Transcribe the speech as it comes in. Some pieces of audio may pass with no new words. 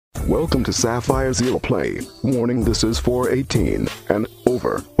Welcome to Sapphire Zero Play. Warning, this is for 18 and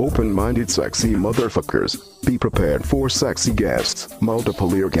over. Open-minded sexy motherfuckers. Be prepared for sexy guests, multiple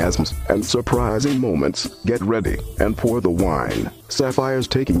orgasms, and surprising moments. Get ready and pour the wine. Sapphire's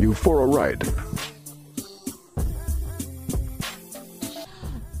taking you for a ride.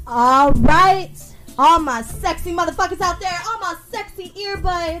 All right, all my sexy motherfuckers out there, all my sexy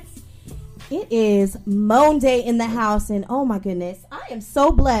earbuds. It is Monday in the house, and oh my goodness, I am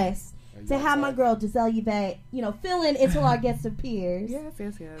so blessed to have my girl Giselle Yvette, fill in until our guest appears. Yes.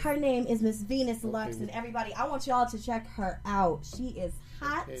 Her name is Miss Venus Lux, and everybody, I want y'all to check her out. She is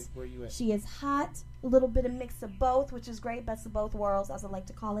hot. Okay, where you at? She is hot. A little bit of mix of both, which is great. Best of both worlds, as I like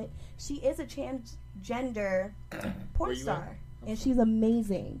to call it. She is a transgender porn star. And she's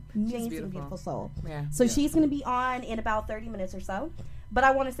amazing. Amazing, beautiful soul. Yeah. So she's going to be on in about 30 minutes or so. But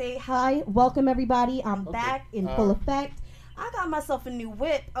I want to say hi. Welcome, everybody. I'm back in full effect. I got myself a new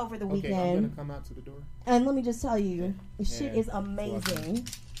whip over the weekend. I'm going to come out to the door. And let me just tell you, the shit is amazing.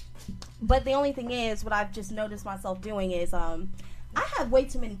 But the only thing is, what I've just noticed myself doing is I have way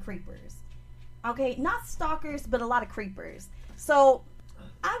too many creepers. Okay? Not stalkers, but a lot of creepers. So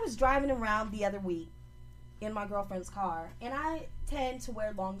I was driving around the other week in my girlfriend's car, and I tend to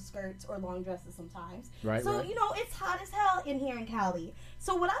wear long skirts or long dresses sometimes. Right. So, it's hot as hell in here in Cali.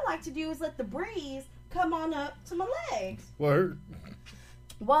 So what I like to do is let the breeze come on up to my legs. Word.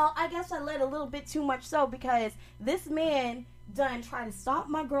 Well, I guess I let a little bit too much so, because this man done tried to stop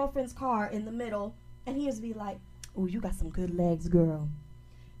my girlfriend's car in the middle, and he was be like, "Oh, you got some good legs, girl.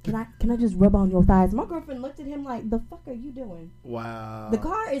 Can I just rub on your thighs?" My girlfriend looked at him like, "The fuck are you doing?" Wow. The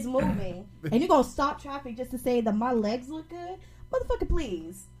car is moving, and you're going to stop traffic just to say that my legs look good? Motherfucker,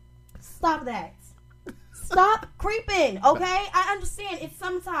 please. Stop that. Stop creeping, okay? I understand. It's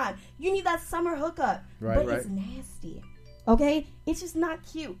summertime. You need that summer hookup. But it's nasty, okay? It's just not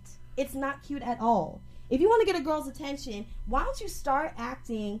cute. It's not cute at all. If you want to get a girl's attention, why don't you start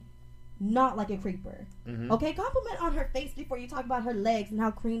acting not like a creeper? Mm-hmm. Okay, compliment on her face before you talk about her legs and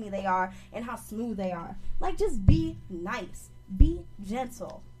how creamy they are and how smooth they are. Like, just be nice. Be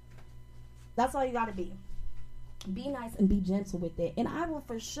gentle. That's all you gotta be. Be nice and be gentle with it. And I will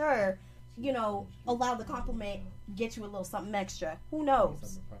for sure, allow the compliment, get you a little something extra. Who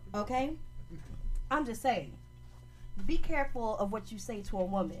knows? Okay? I'm just saying. Be careful of what you say to a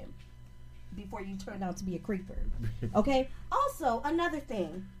woman before you turn out to be a creeper. Okay? Also, another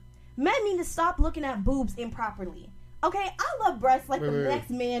thing. Men need to stop looking at boobs improperly. Okay, I love breasts like the next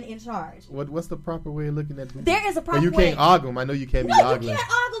man in charge. What's the proper way of looking at boobs? There is a proper way. You can't ogle them. I know you can't be ogling. No, you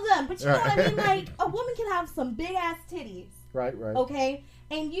can't ogle them. But you know what I mean? Like, a woman can have some big-ass titties. Right. Okay?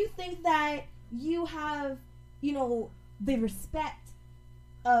 And you think that you have, the respect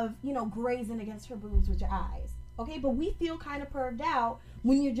of, grazing against her boobs with your eyes. Okay? But we feel kind of perved out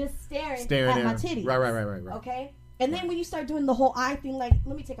when you're just staring at my titties. Right. Okay? And then when you start doing the whole eye thing, like,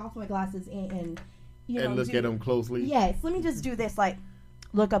 let me take off my glasses and look at them closely. Yes, let me just do this, like,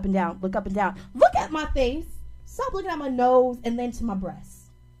 look up and down, look up and down. Look at my face. Stop looking at my nose and then to my breasts.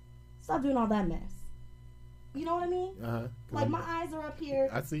 Stop doing all that mess. You know what I mean? Uh-huh. Like, my eyes are up here.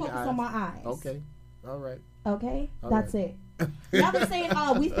 I see Focus eyes. on my eyes. Okay. All right. Okay? All That's right. it. Now they're saying,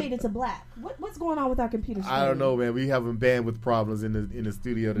 we faded to black. What's going on with our computer screen? I don't know, man. We having bandwidth problems in the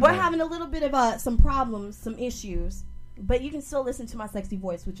studio tonight. We're having a little bit of some problems, some issues. But you can still listen to my sexy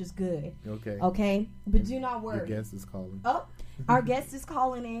voice, which is good. Okay? But do not worry. Your guest is calling. Oh, our guest is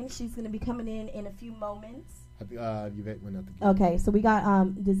calling in. She's going to be coming in a few moments. I think Yvette went out to get Okay, so we got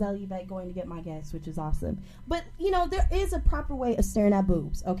Giselle Yvette going to get my guest, which is awesome. But, there is a proper way of staring at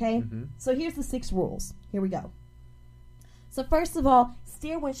boobs, okay? Mm-hmm. So here's the 6 rules. Here we go. So first of all,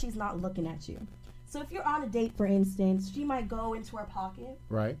 stare when she's not looking at you. So if you're on a date, for instance, she might go into her pocket.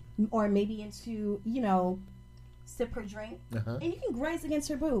 Right. Or maybe into, sip her drink. Uh-huh. And you can graze against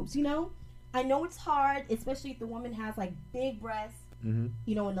her boobs, I know it's hard, especially if the woman has, like, big breasts, mm-hmm.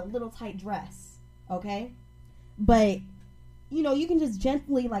 in a little tight dress, okay? But, you can just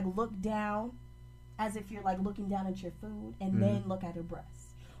gently, like, look down as if you're, like, looking down at your food and then look at her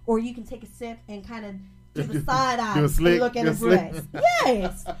breasts. Or you can take a sip and kind of do the side eye and look at her breasts.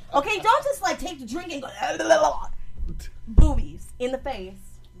 Yes. Okay, don't just, like, take the drink and go, boobies in the face.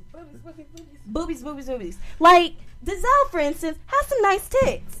 Boobies. Like, Giselle, for instance, has some nice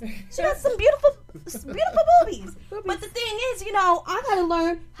tits. She has some beautiful boobies. But the thing is, I gotta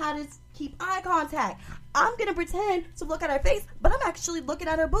learn how to keep eye contact. I'm gonna pretend to look at her face, but I'm actually looking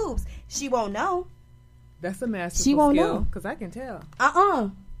at her boobs. She won't know. That's a masterful She won't skill, know. because I can tell.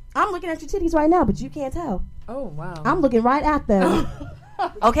 I'm looking at your titties right now, but you can't tell. Oh, wow. I'm looking right at them.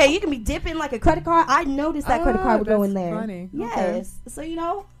 Okay, you can be dipping like a credit card. I noticed that credit card would go in there. Funny. Yes. So,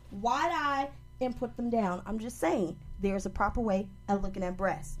 wide eye and put them down. I'm just saying, there's a proper way of looking at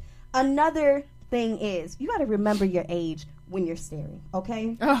breasts. Another thing is, you got to remember your age when you're staring,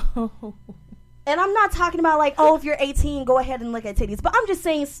 okay? Oh. And I'm not talking about like, oh, if you're 18, go ahead and look at titties. But I'm just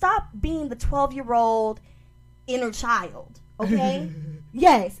saying, stop being the 12-year-old inner child, okay?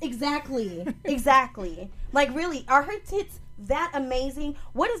 Yes, exactly. Exactly. Like, really, are her tits that amazing?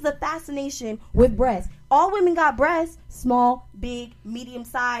 What is the fascination with breasts? All women got breasts. Small, big, medium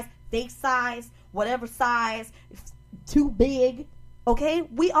size, fake size, whatever size, too big, okay?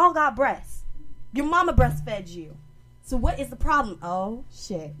 We all got breasts. Your mama breastfed you. So what is the problem? Oh,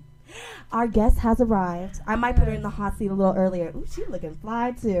 shit. Our guest has arrived. I might put her in the hot seat a little earlier. Ooh, she's looking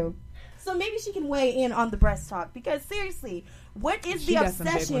fly, too. So maybe she can weigh in on the breast talk. Because, seriously, what is the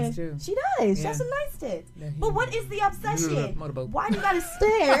obsession? She does. She has some nice tits. But what is the obsession? Why do you got to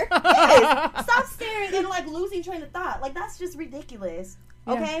stare? Yes. Stop staring and, like, losing train of thought. Like, that's just ridiculous.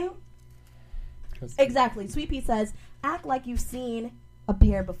 Okay? Yeah. Exactly. Sweet Pea says, act like you've seen a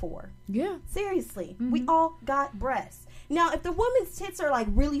pair before. Yeah. Seriously. Mm-hmm. We all got breasts. Now, if the woman's tits are, like,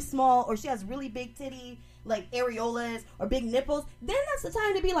 really small or she has really big titty, like, areolas or big nipples, then that's the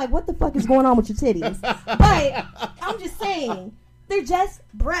time to be like, what the fuck is going on with your titties? But I'm just saying, they're just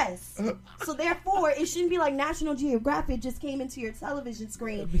breasts. So, therefore, it shouldn't be like National Geographic just came into your television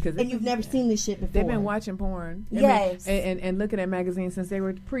screen and you've never seen this shit before. They've been watching porn. Yes. And looking at magazines since they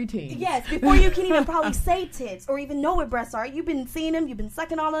were preteens. Yes, before you can even probably say tits or even know what breasts are. You've been seeing them, you've been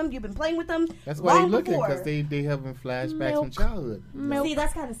sucking on them, you've been playing with them. That's why you're looking, because they having flashbacks from childhood. See,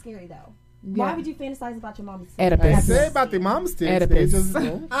 that's kind of scary, though. Yeah. Why would you fantasize about your mom's tits? I say about their mom's tits.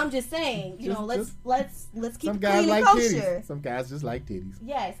 I'm just saying, let's keep some it guys clean like and kosher. Titties. Some guys just like titties.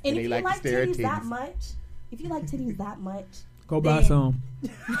 Yes, and if you like titties that much, go buy some.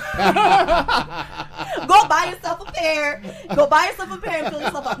 Go buy yourself a pair. Go buy yourself a pair and fill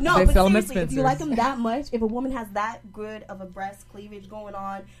yourself up. No, but seriously, if you like them that much, if a woman has that good of a breast cleavage going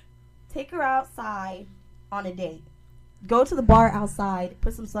on, take her outside on a date. Go to the bar outside,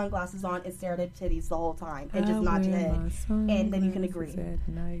 put some sunglasses on, and stare at her titties the whole time, and just nod your head, and then you can agree.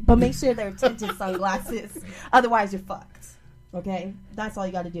 But make sure they're tinted sunglasses, otherwise you're fucked. Okay, that's all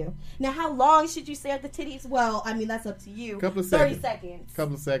you got to do. Now, how long should you stare at the titties? Well, I mean, that's up to you. Couple of 30 seconds.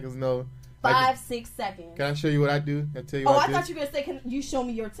 Couple of seconds, no. 5-6 seconds. Can I show you what I do? Can I tell you what I do? Thought you were gonna say, "Can you show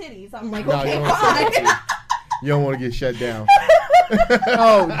me your titties?" I'm like, no, okay, fine. You don't want to get shut down.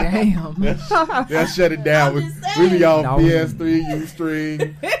 Oh, damn. They'll shut it down. We be on PS3,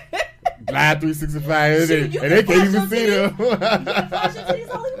 Ustream, Live 365, and they can't even see them. You can flash your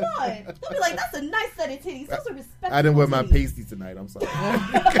titties all you want. They'll be like, that's a nice set of titties. Those are respectable. I didn't wear my pasties tonight. I'm sorry.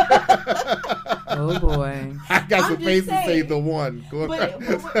 Oh, boy. I got some pasties to say the one. But what we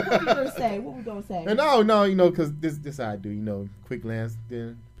gonna say? What we gonna say? No, because this how I do. Quick glance,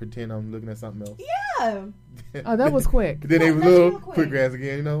 then pretend I'm looking at something else. Yeah. Oh, that was quick. Then they was a little quick glance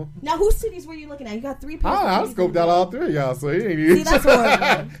again, Now, whose titties were you looking at? You got 3 pairs. I scoped out all 3 of y'all, so it ain't even. See, that's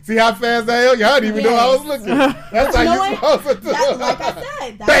horrible. See how fast I am? Y'all didn't even know I was looking. That's how you're supposed to do. Like I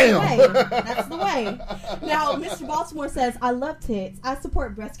said, that's the way. That's the way. Now, Mr. Baltimore says, I love tits. I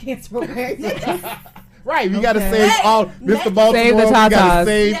support breast cancer awareness. Right, we gotta save all. Mr. Baltimore, save the we gotta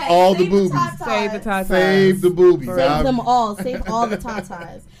save all the save boobies. Save the tatas. Save the boobies. Save them all. Save all the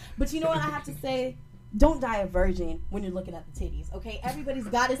tatas. But you know what I have to say? Don't die a virgin when you're looking at the titties, okay? Everybody's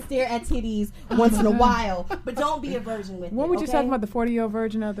got to stare at titties once in a while, but don't be a virgin with it. What were you okay? talking about, the 40-year-old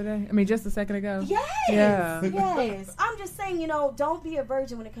virgin the other day? I mean, just a second ago. Yes. Yeah. Yes. I'm just saying, don't be a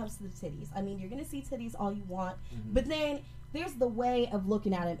virgin when it comes to the titties. I mean, you're going to see titties all you want, but then there's the way of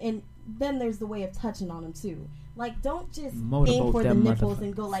looking at them, and then there's the way of touching on them, too. Like, don't just aim for the nipples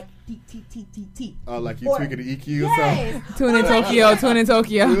and go like, T. Oh, like you tweaking the EQ or something? Tune in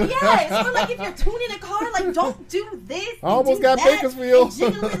Tokyo. Yes, or like if you're tuning a car, like, don't do this. I almost got Bakersfield.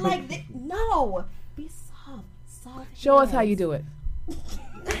 Jiggle it like this. No. Be soft. Show us how you do it.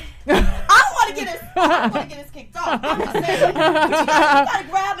 I want to get us kicked off. I'm just saying, you gotta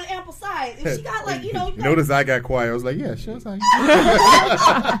grab an ample size. If she got like, notice I got quiet. I was like, yeah, show us how you do it.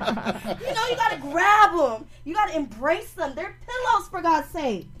 You gotta grab them. You gotta embrace them. They're pillows, for God's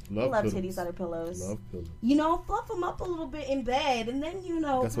sake. Love titties that are pillows. Love pillows. Fluff them up a little bit in bed, and then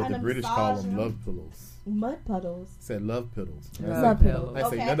that's what the British call them. Love pillows. Mud puddles. Said love pillows. Love pillows. I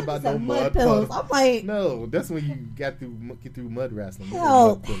say nothing about no mud pillows. I'm like, no, that's when you get through mud wrestling.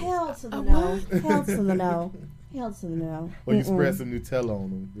 Hell to the no. Hell to the no. Hell to the no. Or you spread some Nutella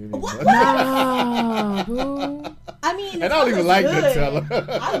on them. What? No, I mean, I don't even like Nutella.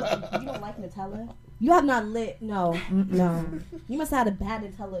 You don't like Nutella? You have not lit. No. You must have had a bad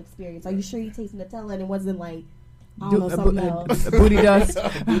Nutella experience. Are you sure you taste Nutella and it wasn't like I don't know, something else. Booty dust.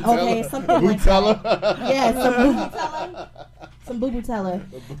 Okay, something like that. Yeah, some boo-boo-teller.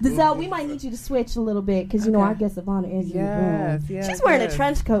 Giselle, we might need you to switch a little bit because, you know, our guest of honor is Yes. She's wearing a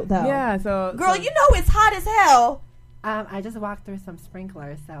trench coat, though. Yeah, so... Girl, you know it's hot as hell. I just walked through some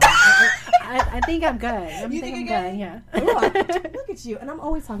sprinklers, so I think I'm good. I'm good? Yeah. Look at you. And I'm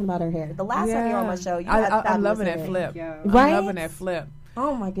always talking about her hair. The last time you were on my show, you had I'm loving hair. that flip. Yeah. Right? I'm loving that flip.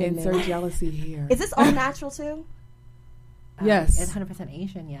 Oh, my goodness. Insert jealousy here. Is this all natural, too? Yes. It's 100%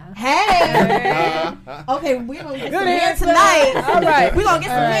 Asian, yeah. Hey! Okay, we're going to get some hair tonight. All right. We're going to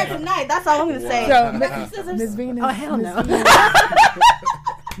get some hair tonight. That's all I'm going to say. So, Miss Venus. Oh, hell no.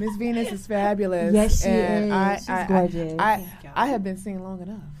 Miss Venus is fabulous. Yes, she and is. She's gorgeous. I have been singing long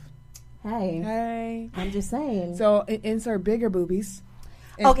enough. Hey. I'm just saying. So, insert bigger boobies.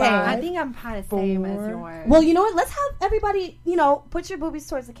 Okay. I think I'm probably the same as yours. Well, you know what? Let's have everybody, you know, put your boobies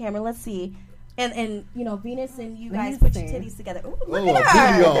towards the camera. Let's see. And you know, Venus and you guys put your titties together. Ooh, look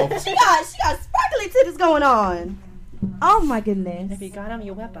at her. She got sparkly titties going on. Oh my goodness. If you got them,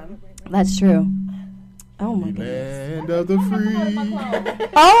 you whip them. That's true. Oh my goodness. Land of the free.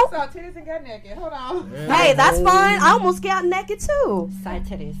 Oh. So titties and got naked. Hold on. Hey, that's fine. I almost got naked too. Side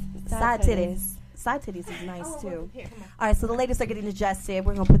titties. Side titties. Side titties is nice too. All right, so the ladies are getting adjusted.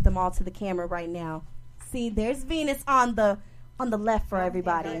 We're gonna put them all to the camera right now. See, there's Venus on the left for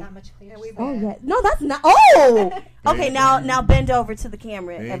everybody. Oh yeah, no, that's not. Oh, okay. Now bend over to the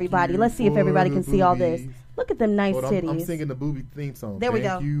camera, everybody. Let's see if everybody can see all this. Look at them nice titties. I'm singing the booby theme song. There we go.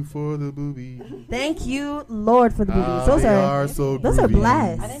 Thank you for the booby. Thank you, Lord, for the boobies. Those are so those are groovy.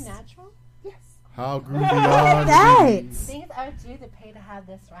 blessed. Are they natural? Yes. How groovy Look at are that. these? Things are due to pay to have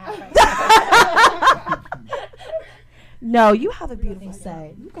this right. No, you have a beautiful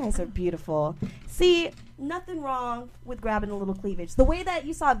set. You guys are beautiful. See, nothing wrong with grabbing a little cleavage. The way that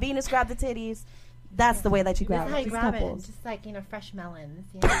you saw Venus grab the titties, that's the way that you grab That's how it. you Just grab couples. it. Just like, you know, fresh melons.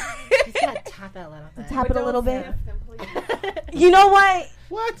 You know? Just gotta tap it a little bit. Tap it a little bit. You know what?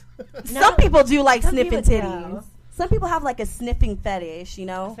 What? Some people do like Some sniffing people do. titties. Some people have like a sniffing fetish, you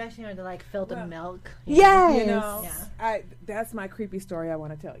know? Especially when they're like filled with milk. Yes. You know, Yeah. that's my creepy story I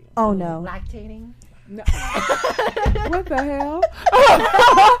want to tell you. Oh, no. Lactating. No. What the hell?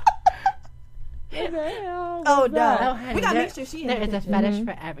 What the hell? Oh, was no. that? Oh, honey, We gotta there- make sure she There in is the a picture. fetish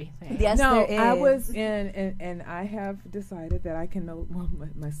for everything. Yes, No, there is. I was in, and I have decided that I can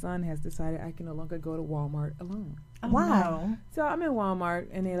my son has decided I can no longer go to Walmart alone. Why? So I'm in Walmart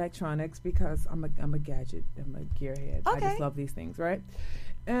and electronics because I'm a gadget, I'm a gearhead. I Okay. just love these things, right?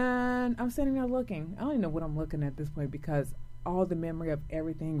 And I'm sitting there looking. I don't even know what I'm looking at this point because all the memory of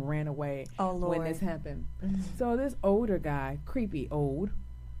everything ran away Oh, Lord. when this happened. So this older guy, creepy old,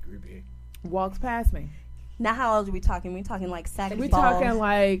 walks past me. Now, how old are we talking? We talking like saggy We balls? talking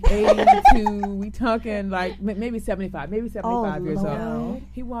like 82. We talking like maybe 75. Maybe 75 years Lord. old.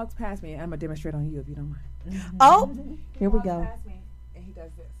 He walks past me. I'm gonna demonstrate on you if you don't mind. Oh, here we walks go. past me and he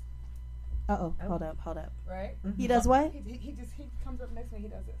does this. Uh-oh. Hold up. Right? He does what? He comes up next to me. He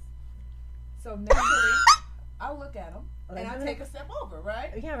does this. So naturally, I look at him and I take a step over.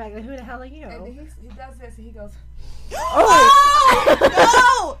 Right? Yeah, right. Who the hell are you? And he does this and he goes.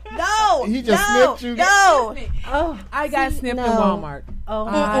 Oh! No! He just no, snipped you. No! Oh, I got snipped no. in Walmart. oh,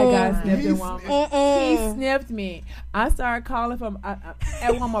 I got snipped in He's- Walmart. He sniffed me. I started calling from at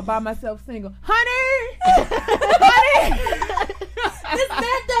Walmart by myself, single. Honey, honey. This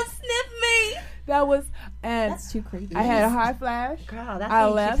man does sniff me! That was and That's too creepy. I had a high flash. girl, that's I how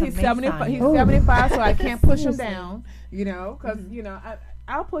you left. keep He's some mace 75. on He's you. 75, so I can't push him Seriously. down. You know, because you know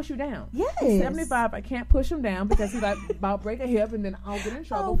I'll push you down. Yes. He's 75. I can't push him down because he's like about break a hip, and then I'll get in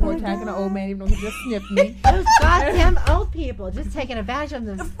trouble for my attacking an God. old man even though he just sniffed me. Those goddamn old people just taking advantage of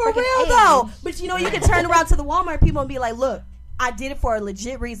them. For real, though. But you know, you can turn around to the Walmart people and be like, look, I did it for a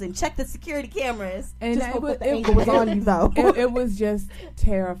legit reason. Check the security cameras. And Just it hope was- that the it- angle was on you, though. It was just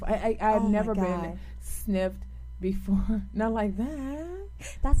terrifying. I've Oh, my never been God. sniffed before. Not like that.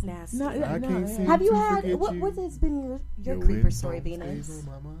 That's nasty. No, I no, can't yeah. see. Have you to had, forget what you. has been your Your creeper ringtone story, stays Venus? on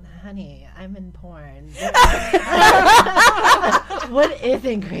my mind. Honey, I'm in porn. What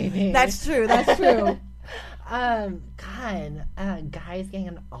isn't creepy? That's true. That's true. God, guys getting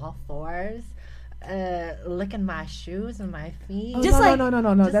on all fours, licking my shoes and my feet. Oh, Just no, like-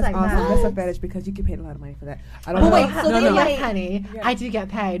 no. just That's like awesome. that. That's a fetish because you get paid a lot of money for that. I don't But know. wait, so no, they no. like- Yes, honey, Yeah. I do get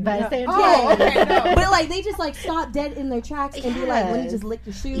paid, but at the same time, Oh, okay, no. But like they just like stop dead in their tracks and be like, let me Yes. just lick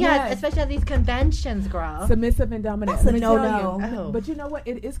the shoe. yeah, especially at these conventions, girl. Submissive and dominant. That's a Let me tell no-no. you. Oh. But you know what?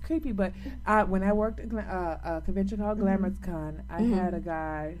 It is creepy. But when I worked at a convention called Glamour's Con, I had a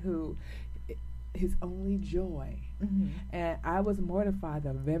guy who his only joy. Mm-hmm. And I was mortified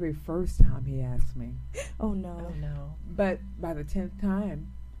the very first time he asked me. Oh no. Oh no. But by the 10th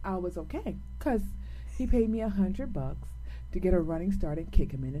time, I was okay. Because he paid me $100 to get a running start and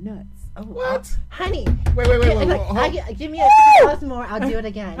kick him in the nuts. Oh, What? Honey. Wait. Give me a $50 more. I'll do it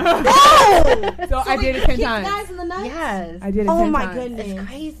again. So I did it 10 times. Guys in the nuts? Yes. I did it 10 Oh my times. goodness. It's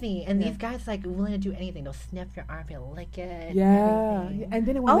crazy. And these guys like willing to do anything. They'll sniff your armpit, lick it. Yeah. Everything. And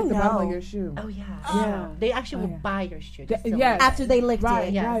then it will lick the bottom of your shoe. Oh yeah. Yeah. They actually will yeah. buy your shoe. Yes. After they licked Right,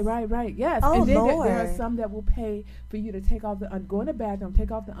 it. Yes. right. Yes. Oh, and then Lord. there are some that will pay for you to take off go in the bathroom,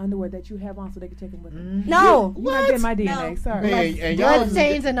 take off the underwear that you have on so they can take them with them. No. You might get my DNA. No. Sorry. And y'all Blood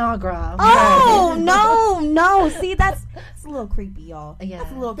stains and all, girl. Oh no! See, that's a little creepy, y'all. Yeah.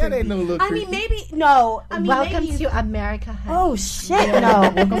 That's a little That creepy. ain't no little I mean, creepy. maybe no. I mean, Welcome maybe to America, honey. Oh shit!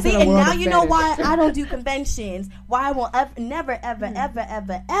 No. Welcome See, to the and world now of you know fetish. why I don't do conventions. Why I won't never,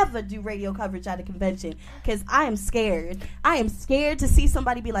 ever do radio coverage at a convention, because I am scared. I am scared to see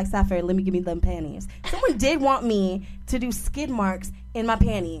somebody be like, Sapphire, let me give me them panties. Someone did want me to do skid marks in my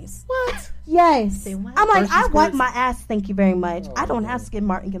panties. What? Yes. Say what? I'm like, Hershey's I wipe squirts? my ass. Thank you very much. I don't Oh. have skid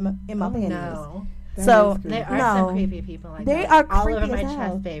mark in my panties. No. That So is creepy. There are No. some creepy people like They that. are all creepy over my as hell.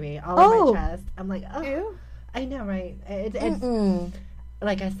 chest, baby. All Oh. over my chest. I'm like, oh, Ew. I know, right? It's Mm-mm.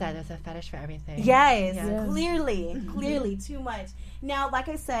 like I said, there's a fetish for everything. Yes, Yeah. clearly, too much. Now, like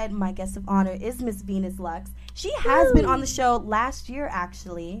I said, my guest of honor is Miss Venus Lux. She has been on the show last year,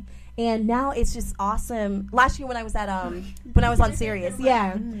 actually, and now it's just awesome. Last year when I was at when I was on Sirius,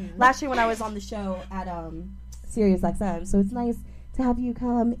 yeah. Last year when I was on the show at Sirius XM, so it's nice to have you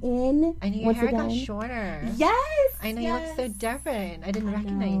come in. And your once hair again. got shorter. Yes, I know you look so different. I didn't I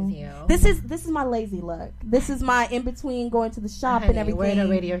recognize know. you. This is my lazy look. This is my in between going to the shop and Honey, everything. we're in a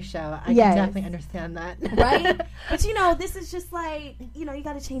radio show. I Yes. can definitely understand that. Right? But this is just like, you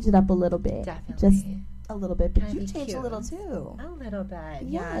got to change it up a little bit. Definitely. Just a little bit. But Gotta you be changed a cute. little too. A little bit. Yes.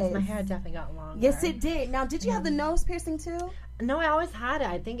 Yes. My hair definitely got longer. Yes, it did. Now, did you have the nose piercing too? No, I always had it.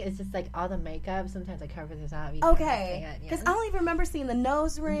 I think it's just like all the makeup. Sometimes I cover this up. You can't see Okay. it, Because yeah. I don't even remember seeing the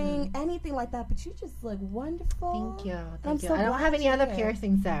nose ring, anything like that. But you just look wonderful. Thank you. I'm Thank you. so I don't glad have any you're other here.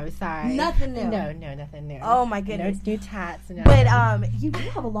 piercings though. Sorry. Nothing new. No, nothing new. Oh, my goodness. No new tats. No. But you do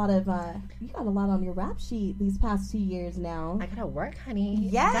have a lot of you got a lot on your rap sheet these past 2 years now. I gotta work, honey.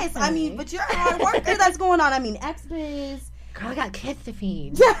 Yes, Definitely. I mean, but you're a hard worker. That's going on. I mean, X-Biz. Girl, I got kids to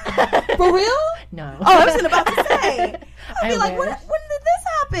feed. Yeah, for real? No. Oh, I was about to say. I'd be I like, when wish. did this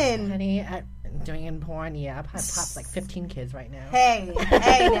happen? Honey, doing in porn, yeah. I probably popped like 15 kids right now. Hey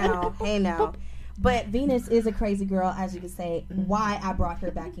now. But Venus is a crazy girl, as you can say. Why I brought her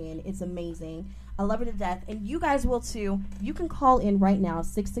back in. It's amazing. I love her to death. And you guys will too. You can call in right now,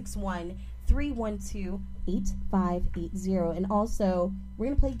 661-312-8580. And also, we're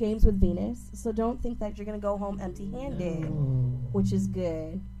going to play games with Venus. So don't think that you're going to go home empty-handed, which is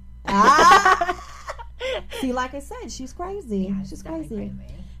good. See, like I said, she's crazy. Yeah, she's definitely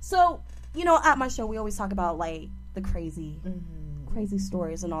crazy. So, at my show, we always talk about, like, the crazy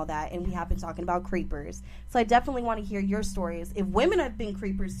stories and all that, and we have been talking about creepers. So I definitely want to hear your stories. If women have been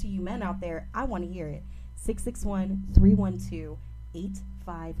creepers to you men out there, I want to hear it.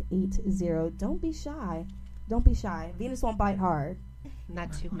 661-312-8580. Don't be shy. Venus won't bite hard.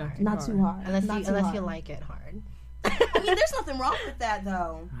 Not too hard. Not too hard. Unless you like it hard. I mean, there's nothing wrong with that,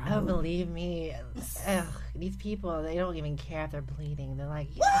 though. Oh, believe me. Ugh, these people, they don't even care if they're bleeding. They're like,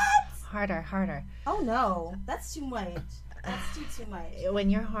 What? harder. Oh, no. That's too much. That's too much. When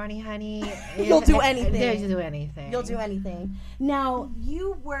you're horny, honey, You'll do anything. You'll do anything. You'll do anything. Now,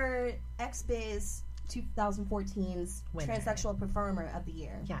 you were X-Biz 2014's Winner. Transsexual Performer of the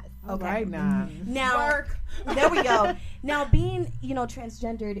Year. Yes. Okay. Right now. Now, there we go. Now, being,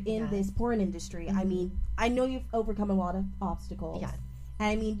 transgendered in Yes. this porn industry, I mean, I know you've overcome a lot of obstacles. Yes.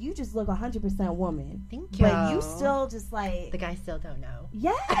 I mean, you just look 100% woman. Thank you. But you still just like... The guys still don't know.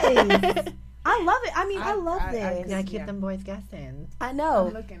 Yes! I love it. I mean, I love this. You gotta keep Yeah. them boys guessing. I know.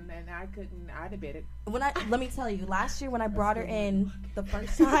 I'm looking and I'd have bit it. Let me tell you, last year when I brought her in the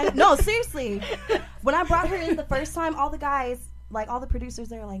first time, no, seriously, when I brought her in the first time, all the guys, like all the producers,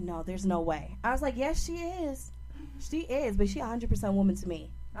 they were like, no, there's no way. I was like, yes, she is, but she 100% woman to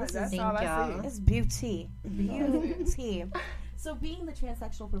me. That's Thank all I y'all. see. It's beauty. So being the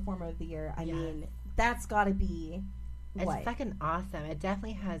Transsexual Performer of the Year, I mean, that's got to be It's what? fucking awesome. It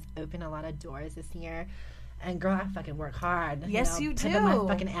definitely has opened a lot of doors this year. And girl, I fucking work hard. Yes, you Pimping do. my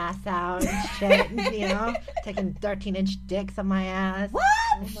fucking ass out and shit. Taking 13-inch dicks on my ass. What?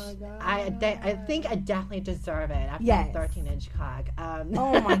 Oh my God. I think I definitely deserve it after Yes. a 13-inch cock. Oh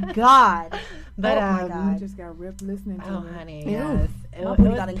my God. But oh my I God. just got ripped listening to oh it. honey, Ew. yes. My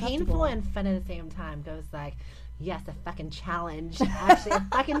booty got was painful uncomfortable. and fun at the same time. It was like, yes, a fucking challenge. Actually, a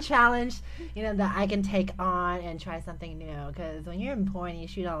fucking challenge, that I can take on and try something new. Because when you're in porn and you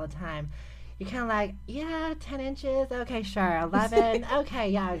shoot all the time, you're kind of like, yeah, 10 inches, okay, sure. 11, okay,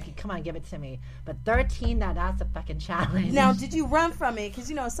 yeah, come on, give it to me. But 13, that's a fucking challenge. Now, did you run from it?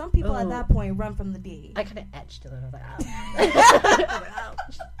 Because, some people at that point run from the D. I kind of etched a little. I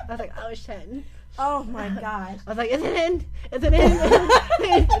was like, oh, shit. Oh, my gosh. I was like, is it in? Is it in?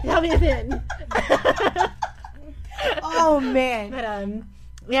 Please, tell me it's in. Oh, man. But,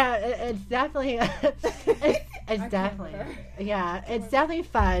 yeah, it's definitely, it's definitely, yeah, it's definitely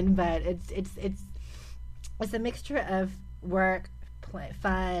fun, but it's a mixture of work,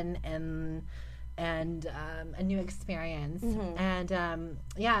 fun, and a new experience. Mm-hmm. And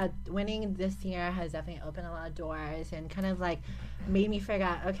yeah, winning this year has definitely opened a lot of doors and kind of like made me figure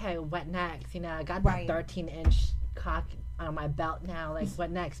out, okay, what next? I got that 13-inch cock on my belt now. Like, what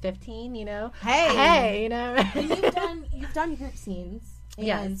next? 15? Hey, And you've done group scenes.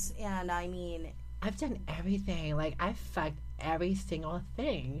 Yes. And I mean, I've done everything. Like, I fucked every single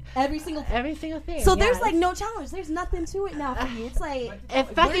thing. Every single thing. So there's like no challenge. There's nothing to it now for you. It's like,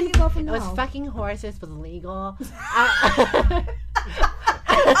 if where do you go from it was now? fucking horses was legal.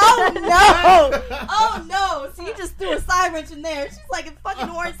 Oh no! Oh no! So you just threw a side wrench in there. She's like, if fucking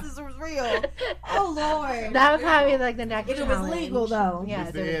horses was real. Oh Lord! That would probably be like the next. If it was legal though. Yeah,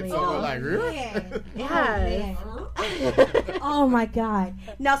 if You it said was something legal. like, really? Man. Yeah. Oh, man. Oh my God!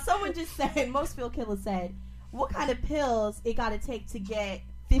 Now someone just said, most Phil Killer said, what kind of pills it got to take to get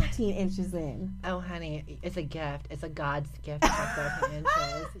 15 inches in? Oh, honey, it's a gift. It's a God's gift for 13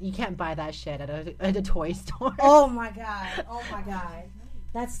 inches. You can't buy that shit at a toy store. Oh my God! Oh my God!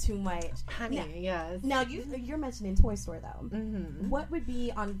 That's too much. Honey, Now- yes. Now you're mentioning toy store though. Mm-hmm. What would be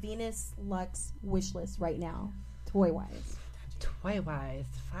on Venus Lux wish list right now, toy wise? Toy-wise,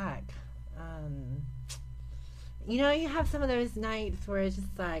 fuck. You have some of those nights where it's just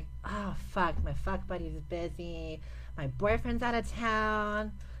like, oh, fuck, my fuck buddy's busy. My boyfriend's out of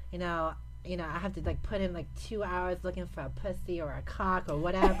town. I have to, like, put in, like, 2 hours looking for a pussy or a cock or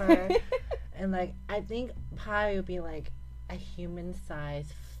whatever. And, like, I think probably would be, like, a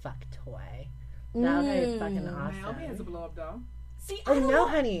human-sized fuck toy. That would be fucking Naomi awesome. has a blow-up doll. See, Oh, no,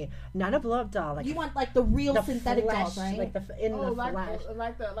 honey. Not a blow-up doll. Like, you want like the real the synthetic flesh, dolls, right? Like, in the flesh.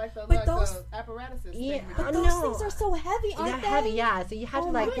 like But those- the apparatuses. Yeah. thing. but Oh, those no. things are so heavy, aren't They're they? heavy, yeah. So you have Oh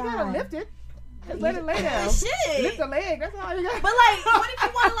to, my like, You gotta God. lift it. Just let it lay down. Shit. Lift the leg. That's all you got. But like, what if you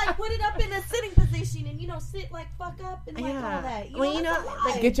want to like put it up in a sitting position and sit like fuck up and like all that? Well, that's a lot.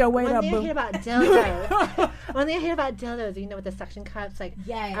 like, Get your weight when up, they boo. hear about dildos, with the suction cups, like,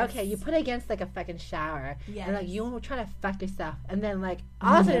 Yes. okay, you put it against like a fucking shower, and like Yes. you will try to fuck yourself, and then like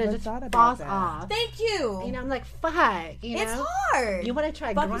all of a sudden never it just thought about falls that. off. Thank you. I'm like, fuck, It's hard. You want to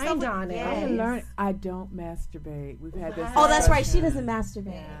try Fuck grind yourself with- on it? Yes. I had learned I don't masturbate. We've had this. Oh, that's right. She discussion. doesn't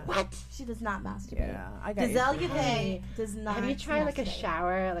masturbate. Yeah. What? She does not masturbate. Yeah, I got Giselle issues. Yvette does not. Have you tried like a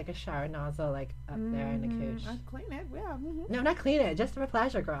masturbate. shower nozzle, like up there in the cooch? I clean it. Yeah. No, not clean it, just for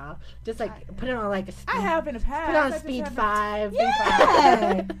pleasure, girl. Just like put it on like a I have in the past. put it I on just speed haven't- 5.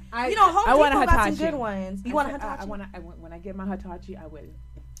 Yeah. I Home want a Depot got some Hitachi. good ones. You want a I Hitachi? when I get my Hitachi, I will.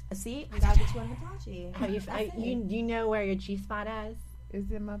 See, we gotta get you a Hitachi. Have you? That's it. You know where your G spot is? It's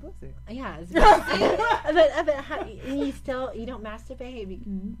in my pussy. Yeah, but you don't masturbate.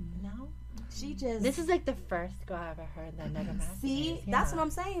 No, She just. this is like the first girl I ever heard that never masturbates. See, that's what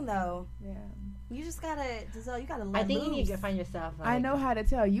I'm saying though. Yeah. You just gotta, Giselle. You gotta let I think loose. you need to find yourself. Like, I know how to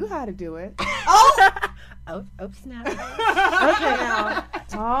tell you how to do it. Oh, Oh, snap. Okay, now.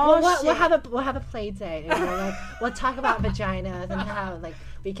 oh We'll have a play date. And we'll talk about vaginas and how like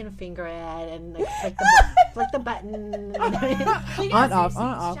we can finger it and like flick the button. On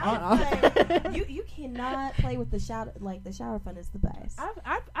off. You cannot play with the shower. Like the shower fun is the best. I've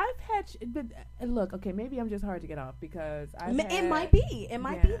had, but look, okay, maybe I'm just hard to get off because It might be. It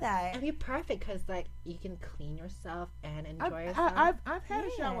might be Yeah. that. It'd be perfect because like you can clean yourself and enjoy yourself. I've had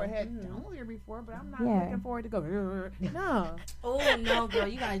a shower head here before, but I'm not Yeah. looking forward to go. No. Oh no, girl,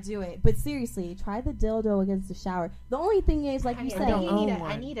 you gotta do it. But seriously, try the dildo against the shower. The only thing is, like you I said, think you need own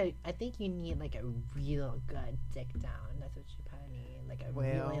one. I think you need like a real good dick down. That's what you probably need. Like a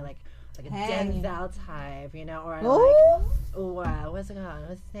Well. really like a Hey. Denzel type, or Ooh. like what's it called?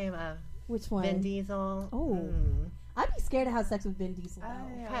 What's his name? Which one? Vin Diesel. Oh. I'd be scared to have sex with Vin Diesel.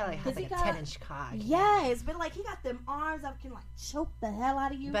 Though. Probably like has Does he like a got- 10-inch cock. Yes, but like he got them arms that can like choke the hell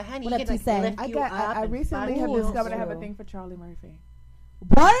out of you. But honey, What you up, can like T-Say? lift I you got. up. I and recently fuck have you. discovered I have a True. thing for Charlie Murphy.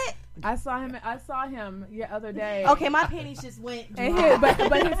 What? I saw him the other day. Okay, my panties just went. And dry. but here's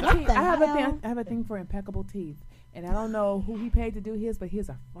the thing. the I have a hell? thing. I have a thing for impeccable teeth. And I don't know who he paid to do his, but his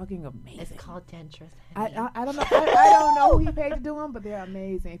are fucking amazing. It's called dentures. I don't know. I don't know who he paid to do them, but they're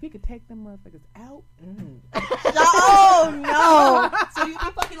amazing. If he could take them motherfuckers out. Oh no! So you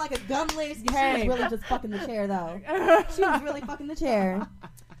be fucking like a gumless. She was really just fucking the chair though. She was really fucking the chair.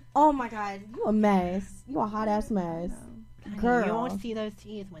 Oh my god, you a mess. You a hot ass mess. Girl. You won't see those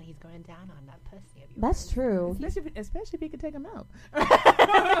teeth when he's going down on that pussy. That's true. Especially if he could take them out.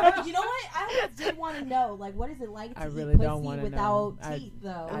 You know what? I always did want to know, like, what is it like to really eat don't pussy know. without teeth,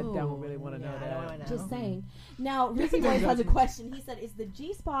 though? I don't really want to know that. Just saying. Now, Rizzy Boy has a question. He said, "Is the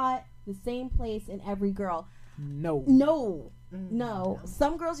G-spot the same place in every girl?" No. No.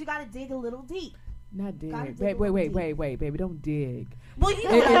 Some girls you gotta dig a little deep. Not dig. Wait, baby, don't dig. Well, you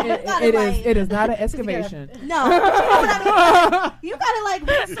know, it is not an excavation. No, you know what I mean? You gotta like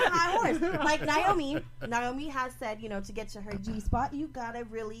reach some high horse. Like Naomi has said, you know, to get to her G-spot, you gotta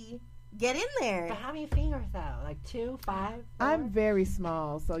really get in there. But how many fingers though? Like 2, 5? 4? I'm very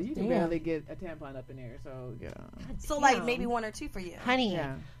small, so you can barely get a tampon up in there. So yeah. So like maybe 1 or 2 for you, honey.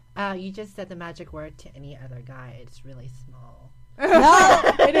 Yeah. You just said the magic word to any other guy. It's really small. No,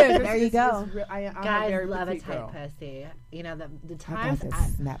 it is. There you go. Guys love a tight pussy. You know the times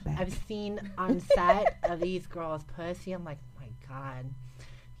I've seen on set of these girls' pussy, I'm like, my god,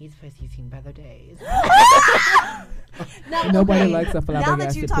 these pussies seen better days. Nobody likes a flabbergasted Now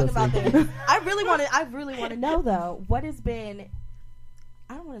that you talk pussy. about this, I really want to know though, what has been.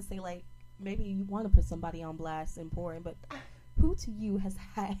 I don't want to say like maybe you want to put somebody on blast important, but who to you has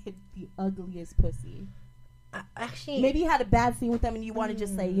had the ugliest pussy? Actually, maybe you had a bad scene with them and you want to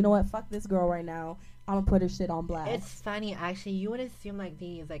just say, you know what, fuck this girl right now. I'm gonna put her shit on blast. It's funny, actually. You would assume like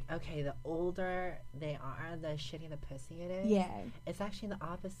these, like, okay, the older they are, the shittier the pussy it is. Yeah. It's actually the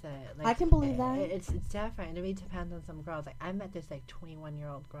opposite. Like, I can believe that. It's different. It really depends on some girls. Like, I met this like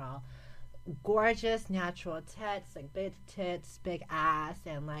 21-year-old girl, gorgeous, natural tits, like big tits, big ass,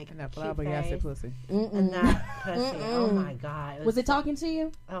 and like and that cute flabbergasted face. pussy. And that pussy. Oh my god. Was it talking to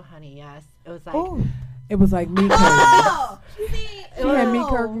you? Oh honey, yes. It was like. Ooh. It was like meat curtains. Oh, see, She had meat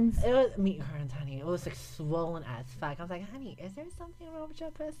curtains. It was meat curtains, honey. It was like swollen as fuck. I was like, honey, is there something wrong with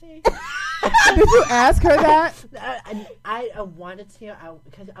your pussy? Did you ask her that? I wanted to,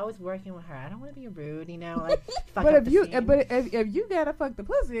 because I was working with her. I don't want to be rude, you know. Like, fuck But up if the you, scene. if you gotta fuck the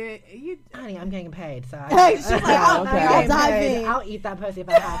pussy, you. Honey, I'm getting paid, so Hey, she's like, I'll dive in. I'll eat that pussy if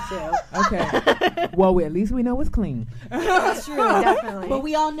I have to. Okay. Well, at least we know it's clean. That's true. Definitely. But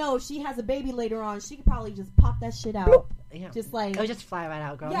we all know if she has a baby later on, she could probably just pop that shit out. Yeah. Just like, it would just fly right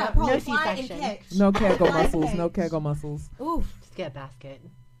out, girl. yeah, no probably no fly and C-section. catch. No kegel Fly and muscles. No catch. kegel muscles. Oof. Just get a basket.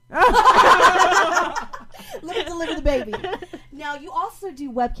 Let me deliver the baby. Now, you also do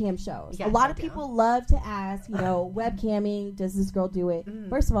webcam shows. Yes, a lot I of do. people love to ask, you know, webcamming, does this girl do it?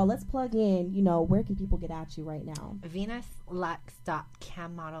 First of all, let's plug in, you know, where can people get at you right now?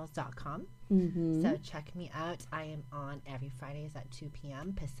 VenusLux.cammodels.com. Mm-hmm. So check me out. I am on every Fridays at 2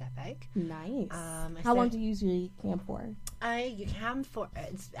 p.m. Pacific. Nice. How How long do you usually cam for? You cam for,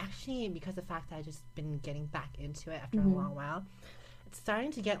 it's actually because of the fact that I've just been getting back into it after a long while. It's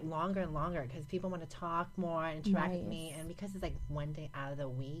starting to get longer and longer because people want to talk more, interact with me, and because it's like one day out of the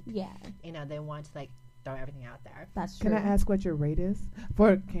week, Yeah, you know, they want to like throw everything out there. that's true. Can I ask what your rate is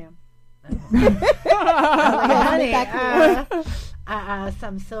for Cam?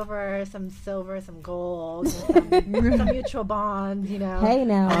 Some silver, some gold, some mutual bonds, you know. Hey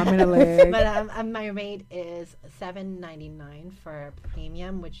now. Arm and a leg. But my rate is $7.99 for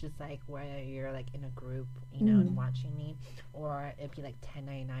premium, which is like where you're like in a group, you know, and watching me, or it'd be like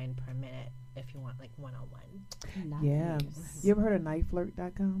 $10.99 per minute if you want like one-on-one. Nice. Yeah. You ever heard of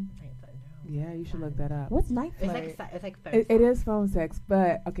nightflirt.com? Yeah, you should look that up. What's night It's flirt? like phone It sex. is phone sex,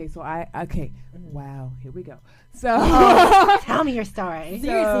 but okay. So wow, here we go. So Tell me your story.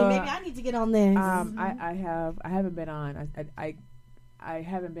 Seriously, maybe I need to get on this. I haven't been on. I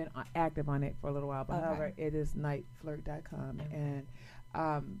haven't been active on it for a little while. But however, it is nightflirt.com, and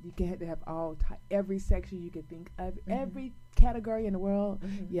you can have every section you could think of, every category in the world.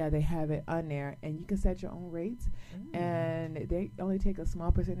 Yeah, they have it on there, and you can set your own rates, and they only take a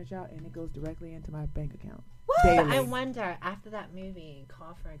small percentage out, and it goes directly into my bank account. But Daily. I wonder, after that movie,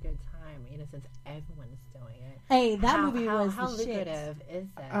 Call for a Good Time, you know, since everyone's doing it. Hey, that movie was how the shit. lucrative is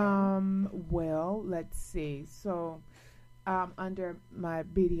that? Well, let's see. So, under my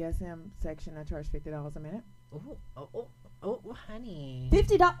BDSM section, I charge $50 a minute. Oh, honey.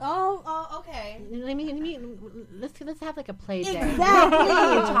 $50. Oh, okay. Let's have like a play day. Exactly.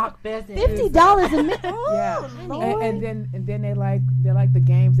 Talk business. $50 a minute. Oh, Yeah, Lord. and then they like the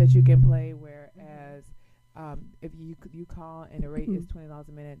games that you can play. Whereas if you call and the rate is $20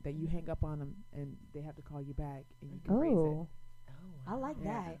 a minute, that you hang up on them and they have to call you back and you can raise it. I like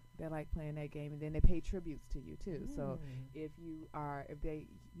that. They like playing that game, and then they pay tributes to you too. So if you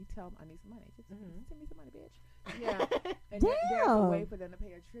tell them I need some money, just send me some money, bitch. Yeah, and there's a way for them to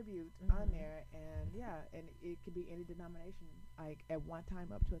pay a tribute on there, and and it could be any denomination. Like at one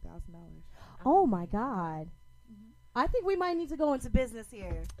time, up to $1,000. Oh my God. I think we might need to go into business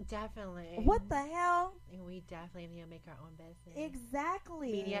here. Definitely. What the hell? And we definitely need to make our own business.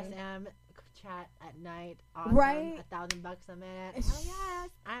 Exactly. BDSM chat at night. Awesome. Right. $1,000 a minute. Oh yes,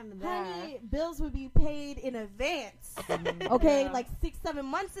 I'm there. Honey, bills would be paid in advance. Okay, like 6-7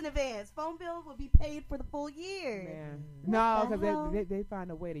 months in advance. Phone bills would be paid for the full year. Man. No, because they find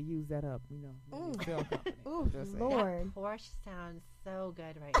a way to use that up. You know. Bill company. Ooh, Lord. That Porsche sounds so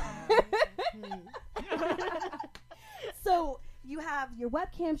good right now. So you have your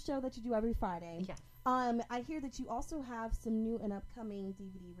webcam show that you do every Friday. Yes. I hear that you also have some new and upcoming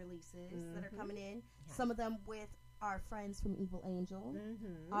DVD releases that are coming in. Yes. Some of them with our friends from Evil Angel.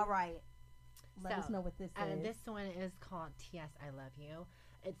 All right. Let us know what this is. This one is called T.S. I Love You.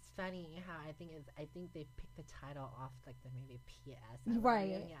 It's funny how I think they picked the title off like the movie P.S. I Love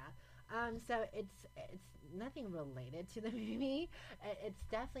You. Yeah. So it's nothing related to the movie. It's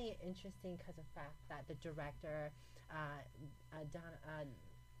definitely interesting because of the fact that the director, Donna,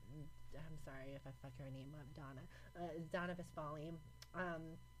 I'm sorry if I fuck her name up, Donna Vespali.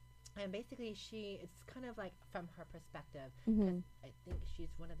 And basically it's kind of like from her perspective. Because I think she's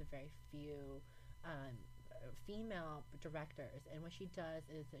one of the very few female directors, and what she does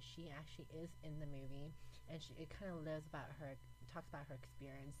is that she actually is in the movie, and it kind of talks about her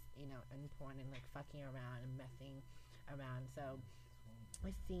experience, in porn and like fucking around and messing around. So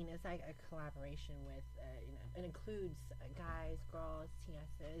my scene is like a collaboration with, it includes guys, girls,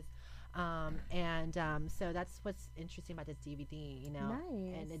 TSs, so that's what's interesting about this DVD, Nice.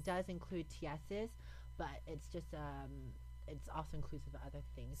 And it does include TSs, but it's just it's also inclusive of other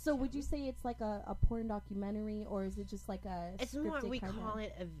things. So would you say it's like a porn documentary, or is it just like a It's more, we call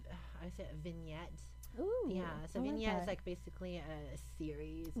it a vignette. Ooh, yeah, so I vignette like is like basically a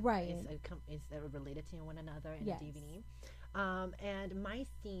series. Right. It's related to one another in yes. the DVD. And my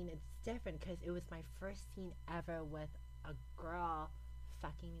scene, it's different because it was my first scene ever with a girl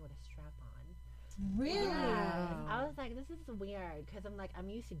fucking me with a strap on. Really? Yeah. I was like, this is weird because I'm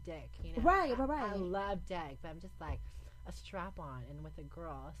used to dick, Right. I love dick, but I'm just like a strap on and with a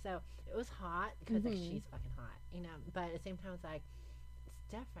girl. So it was hot because like she's fucking hot, but at the same time it's like, it's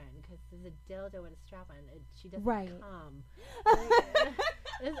different because there's a dildo with a strap on. She doesn't come.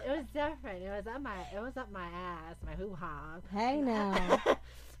 It was different. It was up my ass, my hoo-ha. Hey now.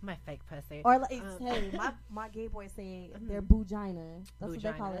 My fake pussy. Or like, hey, my gay boys say their boogina. That's what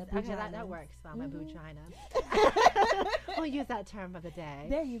they call it. Okay, that works. Well, my boogina. We'll use that term of the day.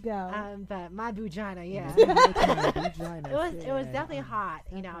 There you go. But my boogina, yeah. It was definitely hot.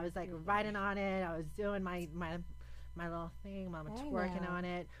 I was like riding on it. I was doing my little thing. Mama twerking on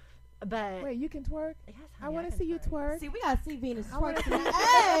it. But wait, you can twerk? Yes, I want to see you twerk. See, we gotta see Venus twerk tonight.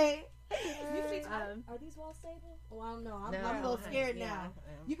 Hey. Are these walls stable? Oh, I don't know. I'm a little scared now.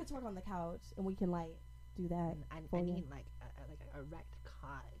 You can twerk on the couch, and we can like do that. I need like a erect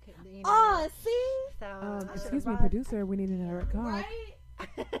cot. Oh, see. So excuse me, producer. We need an erect cot. Right.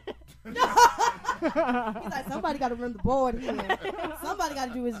 He's like, somebody got to run the board here. Somebody got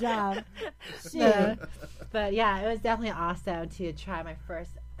to do his job. Shit. But yeah, it was definitely awesome to try my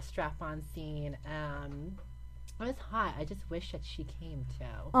first strap-on scene. It was hot. I just wish that she came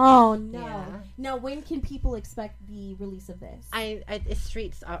too. Oh no! Yeah. Now, when can people expect the release of this? It's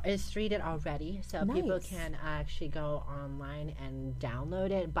streeted already, so nice. People can actually go online and download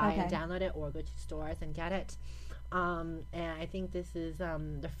it, buy and download it, or go to stores and get it. And I think this is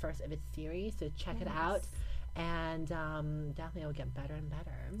the first of its series, so check it out. And definitely it'll get better and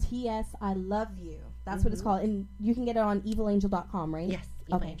better. T.S. I Love You. That's what it's called. And you can get it on evilangel.com, right? Yes,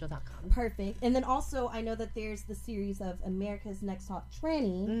 evilangel.com. Perfect. And then also, I know that there's the series of America's Next Top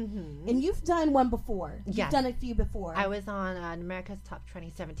Tranny. And you've done one before. You've done a few before. I was on America's Top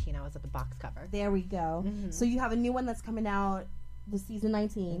 2017. I was at the box cover. There we go. So you have a new one that's coming out this season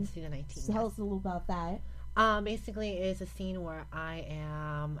 19. Season 19, So tell us a little about that. Basically, it's a scene where I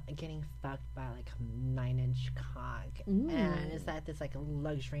am getting fucked by like a 9-inch cock, and it's at this like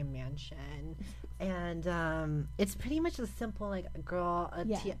luxury mansion, and it's pretty much a simple like girl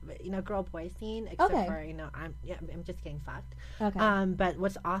boy scene, except for I'm just getting fucked. Okay. But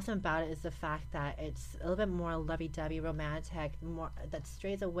what's awesome about it is the fact that it's a little bit more lovey-dovey, romantic, more that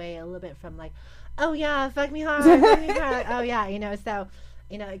strays away a little bit from like, oh yeah, fuck me hard, fuck me hard. Oh yeah, so.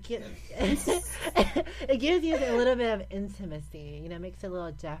 you know, it gives you a little bit of intimacy. You know, makes it a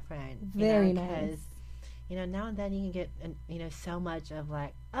little different. Very nice. Because, you know, now and then you can get, you know, so much of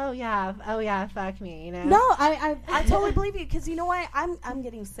like, oh yeah, fuck me, you know. No, I totally believe you, because you know what, I'm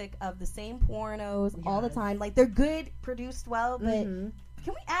getting sick of the same pornos all the time. Like, they're good, produced well, but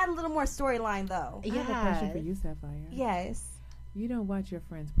can we add a little more storyline though? I have a question for you, Sapphire. Yes. You don't watch your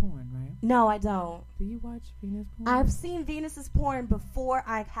friend's porn, right? No, I don't. Do you watch Venus porn? I've seen Venus's porn before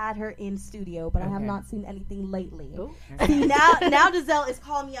I had her in studio, but I have not seen anything lately. See, now Giselle is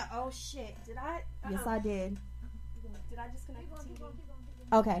calling me out. Oh shit! Did I? Yes, I did. Did I disconnect the TV?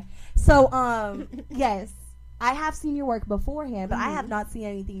 Okay, so yes, I have seen your work beforehand, but I have not seen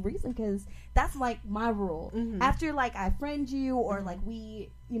anything recent, because that's like my rule. After like I friend you or like we,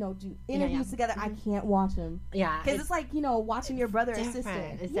 you know, do interviews together, I can't watch them. Yeah, because it's like, you know, watching your brother or sister.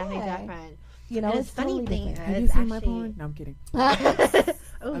 It's definitely different. You know, it's funny totally thing. different. Have you seen my porn? No, I'm kidding.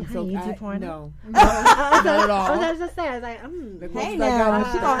 Oh, honey, you do porn? No, not at all. I was just saying, I was like, hey now,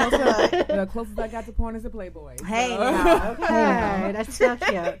 the closest I got to porn is a Playboy. Hey so. now, okay, that's so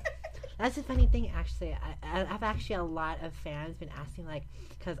cute. That's the funny thing, actually. I've actually a lot of fans been asking, like,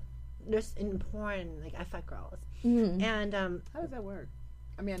 because there's in porn, like, I fuck girls, and how does that work?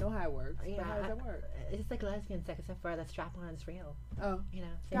 I mean, I know how it works. But how does that work? It's like lesbian sex, except for the strap-on is real. Oh, you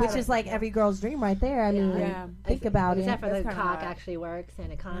know, which is like every girl's dream right there. I mean, think about it. Except for the cock actually works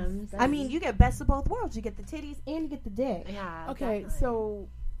and it comes. I mean, you get best of both worlds. You get the titties and you get the dick. Yeah. Okay, definitely. So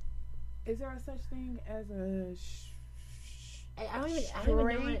is there a such thing as a? I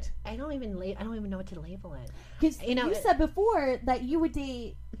don't even know what to label it. Because you said before that you would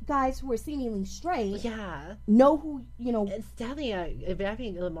date guys who are seemingly straight. Yeah. Know who, you know. It's definitely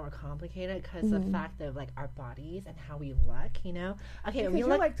a little more complicated, because the fact of like our bodies and how we look, you know. Okay, because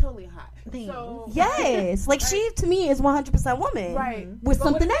you're like totally hot. So, yes, like she to me is 100% woman, right? With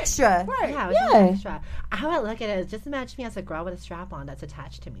something extra, right? Yeah, something extra. How I look at it is just imagine me as a girl with a strap on that's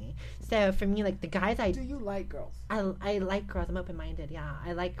attached to me. So for me, like the guys do you like girls? I like girls. I'm open-minded. Yeah,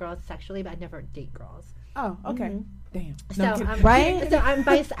 I like girls sexually, but I never date girls. Oh, okay. Damn. So right. So I'm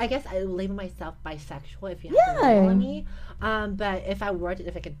I guess I label myself bisexual if you have to label me. But if I would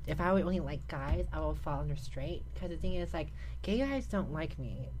only like guys, I will fall under straight. Because the thing is, like, gay guys don't like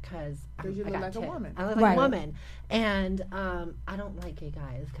me because I look like a woman. I look like a woman, and I don't like gay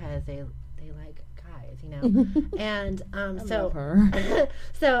guys because they like guys, you know. And so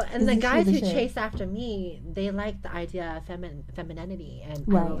the guys who chase after me, they like the idea of femininity, and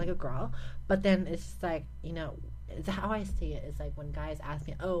I look like a girl. But then it's just like, you know, it's how I see it is like when guys ask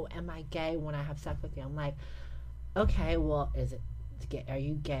me, "Oh, am I gay when I have sex with you?" I'm like, okay, well, is it gay? Are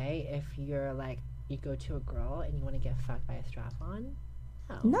you gay if you're like you go to a girl and you want to get fucked by a strap-on?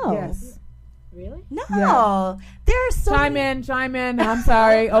 No. Yes. Really? No. Yes. There's so chime in. I'm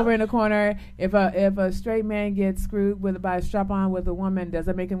sorry. Over in the corner. If a straight man gets screwed by a strap-on with a woman, does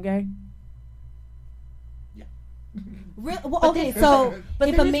that make him gay? Well, okay, so but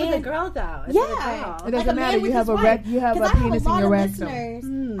if a man, with a girl though, it doesn't like matter. You have a penis in your rectum.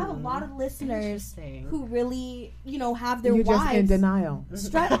 I have a lot of listeners who really, you know, have their You're wives just in denial.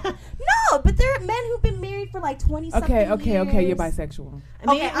 No, but there are men who've been married for like 20-something years. Okay, you're bisexual.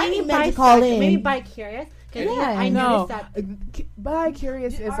 I need men to call in. Maybe bi-curious. I noticed that.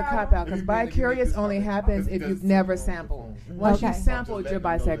 Bi-curious is a cop-out, because bi-curious only happens if you've never sampled. Once you sampled, you're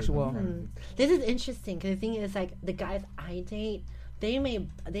bisexual. This is interesting, because the thing is, like, the guys I date, they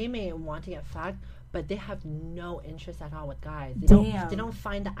may want to get fucked, but they have no interest at all with guys. They don't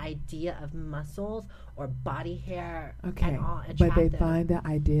find the idea of muscles or body hair at all attractive. But they find the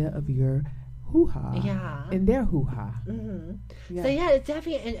idea of your hoo-ha in their hoo-ha. So it's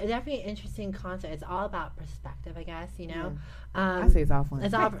definitely an interesting concept. It's all about perspective, I guess, you know. I say it's all fun.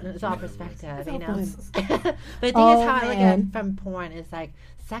 It's all perspective, you know. But the thing is, how I look at it from porn is like,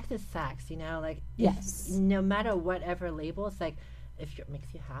 sex is sex, you know. Like, no matter whatever label, it's like, if it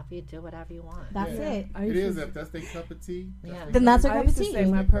makes you happy, do whatever you want. That's it. It is. If that's their cup of tea. Then that's their cup of tea. Say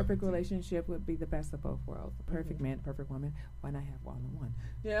my perfect relationship would be the best of both worlds. The perfect man, perfect woman. Why not have all in one?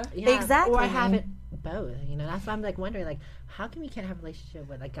 Yeah. Exactly. Or have it both. You know, that's why I'm like wondering, like, how come we can't have a relationship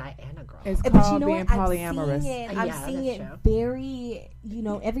with a guy and a girl? It's called being polyamorous. I'm seeing it very, you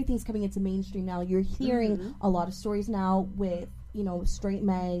know, everything's coming into mainstream now. You're hearing a lot of stories now with, you know, straight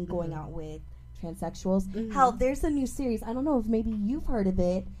men going out with transsexuals. Hell, there's a new series. I don't know if maybe you've heard of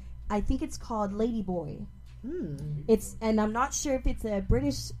it. I think it's called Lady Boy. It's, and I'm not sure if it's a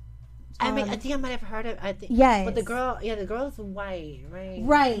British. I think I might have heard of. I think. Yes. But the girl's white, right?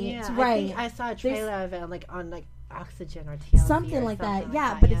 Right. Yeah. Right. I saw a trailer of it, like on like Oxygen or TLC something or like that. something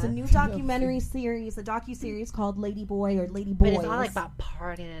Yeah, like but that, it's a new documentary series, a docu-series called Lady Boy or Lady Boys. But it's all like about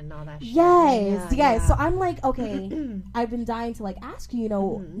partying and all that shit. Yes. Yeah. So I'm like, okay, I've been dying to like ask you,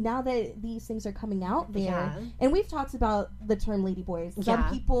 now that these things are coming out there, and we've talked about the term Lady Boys. Some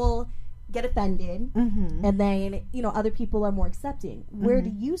people get offended, and then, other people are more accepting. Where do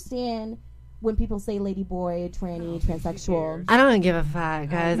you stand when people say lady boy, tranny, transsexual? I don't give a fuck,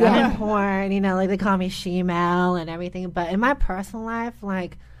 guys. I'm in porn, like they call me she-male and everything. But in my personal life,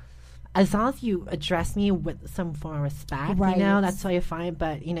 like, as long as you address me with some form of respect, that's totally fine.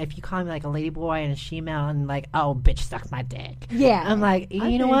 But, if you call me like a lady boy and a she-male and like, oh, bitch, suck my dick. Yeah. I'm like,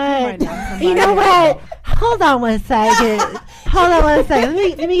 you know what? Hold on one second.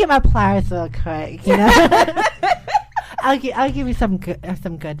 Let me get my pliers real quick, I'll give you some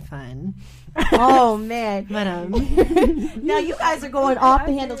good fun. Oh man! But now you guys are going off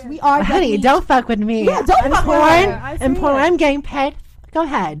the handles. We are, honey. Don't fuck with me. Yeah, don't fuck with in porn, I'm getting paid. Go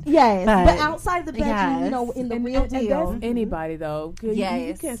ahead. Yes, but outside the bedroom, in the real deal. And that's anybody though. You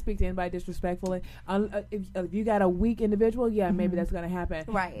can't speak to anybody disrespectfully. If you got a weak individual, maybe that's gonna happen.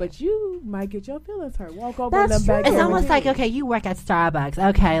 Right. But you might get your feelings hurt. Walk over that's them back. It's almost like, okay, you work at Starbucks.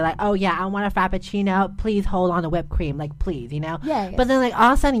 Okay, like, oh yeah, I want a frappuccino. Please hold on to whipped cream, like please, Yes. But then like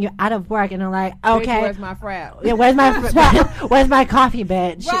all of a sudden you're out of work and they're like, okay, bitch, where's my frap? Yeah, where's my coffee,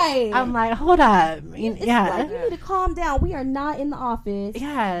 bitch? Right. I'm like, hold up. Like, you need to calm down. We are not in the office.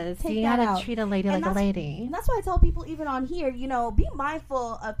 Yes. You gotta treat a lady like a lady. And that's why I tell people, even on here, be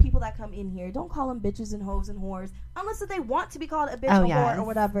mindful of people that come in here. Don't call them bitches and hoes and whores unless if they want to be called a bitch or whore or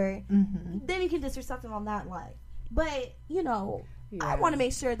whatever. Then you can disrespect them on that line. But I want to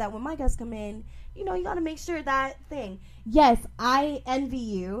make sure that when my guests come in, you gotta make sure that thing. Yes, I envy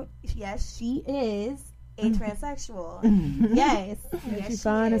you. Yes, she is a transsexual. Yes. She's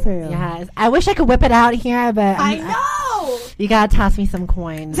fine as hell. Yes. I wish I could whip it out here, but I know. You gotta toss me some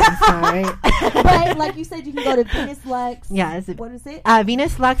coins. I'm sorry. But like you said, you can go to Venus Lux. Yes. What is it?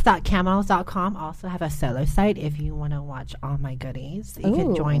 VenusLux.camels.com. Also have a solo site if you want to watch all my goodies. You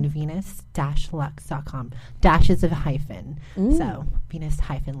can join Venus-Lux.com. Dash is a hyphen. So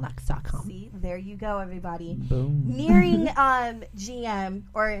Venus-Lux.com. See, there you go, everybody. Boom. Nearing GM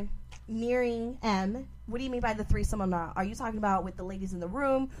or nearing M. What do you mean by the threesome or not? Are you talking about with the ladies in the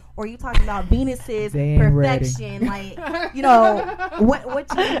room, or are you talking about Venus's perfection? Like, what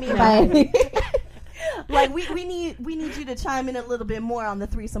do you mean by? Like, we need you to chime in a little bit more on the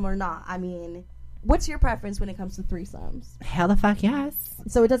threesome or not. I mean, what's your preference when it comes to threesomes? Hell the fuck yes.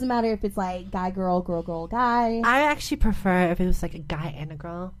 So it doesn't matter if it's like guy, girl, guy. I actually prefer if it was like a guy and a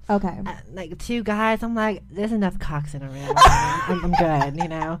girl. Okay. Like two guys, I'm like, there's enough cocks in a room. I'm good,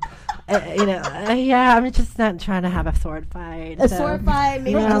 yeah, I'm just not trying to have a sword fight. Sword fight,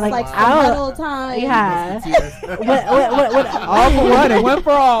 maybe just like some little time. Yeah. what, all for one and one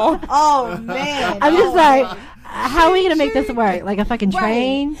for all. Oh man. I'm just like, how are we gonna make this work? Like a fucking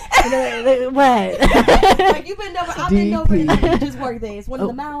train? What? Like you bend over, I bend over, and you just work this. One in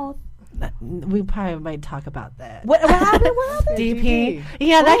the mouth. We probably might talk about that. What happened? DP.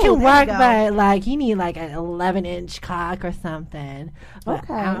 Yeah, that can work, but like you need like an 11-inch cock or something. But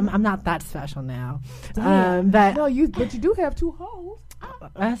okay. I'm not that special now. But you do have two holes.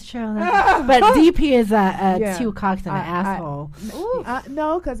 That's true. But DP is two cocks in the asshole.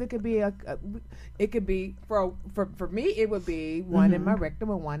 No, because it could be it could be for me. It would be one in my rectum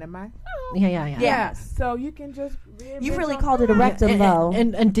and one in my. Yeah. So you can just. You really called it a rectum, though.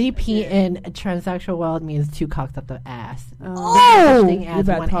 And DP in a transsexual world means two cocks up the ass. Oh!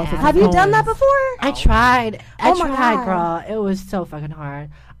 Have you done that before? I tried. I tried, girl. It was so fucking hard.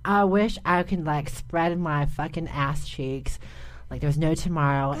 I wish I could like spread my fucking ass cheeks. Like there was no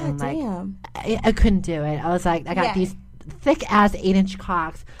tomorrow. God and like damn. I couldn't do it. I was like, I got these thick ass 8-inch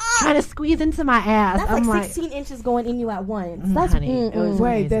cocks trying to squeeze into my ass. That's I'm like 16 inches going in you at once. That's honey, it was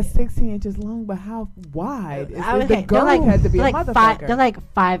wait, amazing. That's 16 inches long, but how wide? The girl had to be a motherfucker. They're like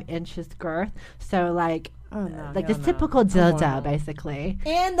 5 inches girth. So like. Oh, no, like the typical dildo, basically.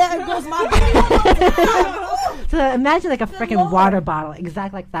 And that goes my So imagine like a freaking water bottle,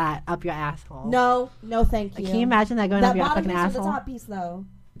 exactly like that, up your asshole. No, thank you. Can you imagine that going up your fucking asshole? The top piece, though.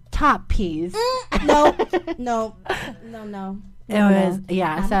 Top piece. No. It was,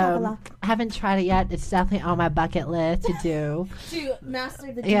 so I haven't tried it yet. It's definitely on my bucket list to do. To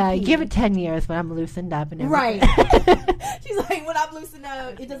master the DP. Yeah, give it 10 years when I'm loosened up and everything. Right. She's like, when I'm loosened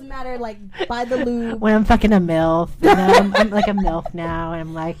up, it doesn't matter, like, buy the lube. When I'm fucking a MILF. I'm like a MILF now, and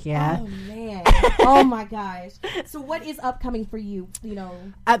I'm like, yeah. Oh, man. Oh, my gosh. So what is upcoming for you,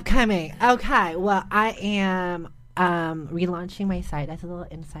 Upcoming. Okay, well, I am relaunching my site. That's a little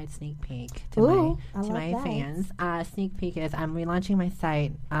inside sneak peek to my fans. Sneak peek is I'm relaunching my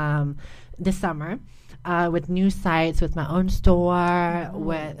site this summer. With new sites, with my own store,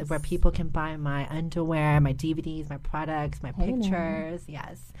 where people can buy my underwear, my DVDs, my products, my pictures.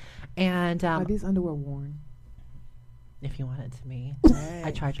 Yes, and are these underwear worn? If you want it to me,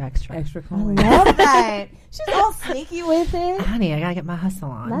 I charge extra. Extra coin. I love that. She's all sneaky with it. Honey, I gotta get my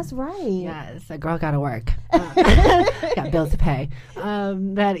hustle on. That's right. Yes, a girl gotta work. Got bills to pay.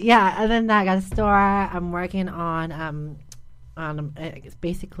 But yeah, other than that, I got a store. I'm working on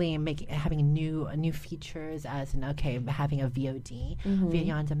basically having new features as in having a VOD,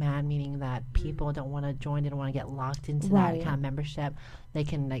 video on demand, meaning that people don't want to join, they don't want to get locked into that kind of membership. They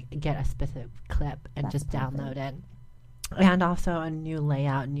can get a specific clip and just download it. And also a new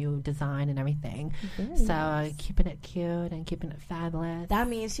layout, new design, and everything. Nice. Keeping it cute and keeping it fabulous. That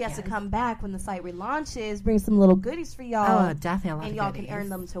means she has to come back when the site relaunches, bring some little goodies for y'all. Oh, definitely. And y'all can earn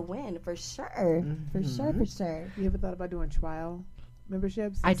them to win, for sure. For sure. You ever thought about doing trial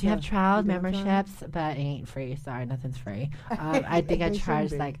memberships? I do have trial memberships, but it ain't free. Sorry, nothing's free. I think I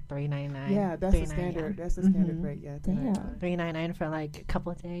charged like $3.99. Yeah, that's the standard. That's the standard rate. Yeah, damn. $3.99 for like a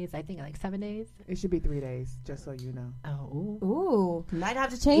couple of days. I think like 7 days. It should be 3 days, just so you know. Oh, ooh, might have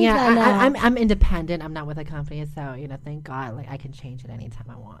to change that now. I'm independent. I'm not with a company, so thank God, like I can change it anytime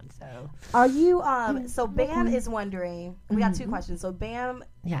I want. So, are you? So Bam is wondering. We got 2 questions. So Bam,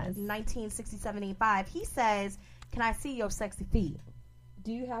 1967-85. He says, "Can I see your sexy feet?"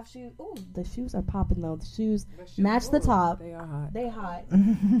 Do you have shoes? Oh, the shoes are popping though. The shoes match the top. They are hot. They hot.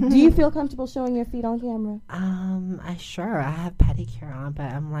 Do you feel comfortable showing your feet on camera? I have pedicure on,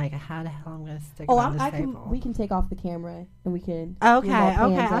 but I'm like, how the hell I'm gonna stick it on this table? We can take off the camera and we can. Okay.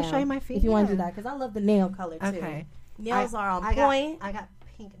 I'll show you my feet if you want to do that, because I love the nail color too. Okay. Nails are on point. I got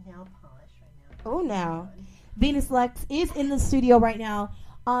pink nail polish right now. Oh, now Venus Lex is in the studio right now.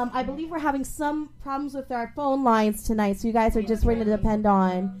 I believe we're having some problems with our phone lines tonight, so you guys are just going to depend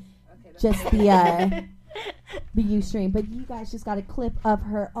on just the Ustream. But you guys just got a clip of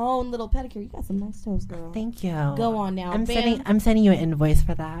her own little pedicure. You got some nice toes, girl. Thank you. Go on now. I'm sending you an invoice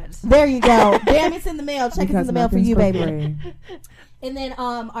for that. There you go. Bam, it's in the mail. Check it's in the mail for you, baby. And then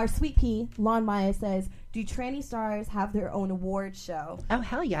our sweet pea, Lon Maya, says, do tranny stars have their own award show? Oh,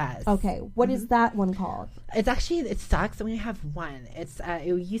 hell yes. Okay. What is that one called? It's actually, it sucks. We have one. It's it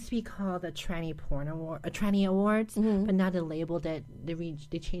used to be called the Tranny Porn Award, Tranny Awards, but now they labeled it,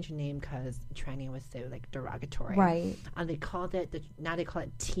 they changed the name because tranny was so like derogatory. Right. And they called it, now they call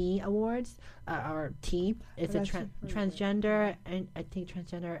it T Awards, or T. It's a transgender, and I think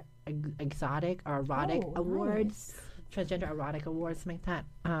transgender exotic or erotic awards. Nice. Transgender erotic awards, something like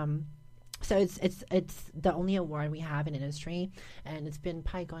that. So it's the only award we have in industry, and it's been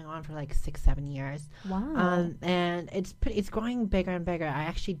probably going on for like 6-7 years. Wow! And it's growing bigger and bigger. I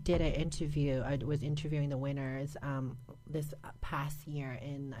actually did an interview. I was interviewing the winners this past year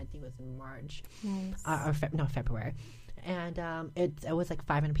in, I think it was in March, or February. And it was like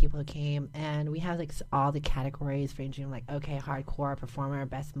 500 people who came, and we have like all the categories ranging like hardcore performer,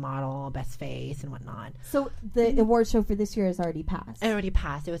 best model, best face, and whatnot. So the award show for this year has already passed. It already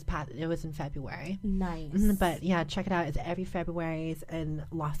passed. It was in February. Nice. But yeah, check it out. It's every February in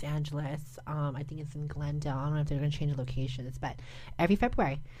Los Angeles. I think it's in Glendale. I don't know if they're going to change the locations, but every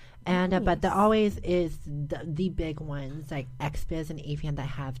February. And but there always is the big ones like XBiz and Avian that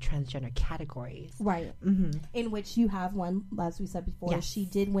have transgender categories, right? In which you have one, as we said before. Yes. She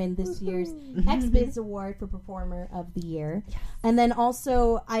did win this year's XBiz award for Performer of the Year, and then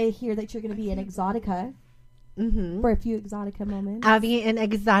also I hear that you're going to be in Exotica for a few Exotica moments. I'll be in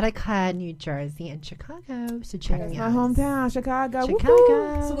Exotica, New Jersey, and Chicago. So check me out. My hometown, Chicago.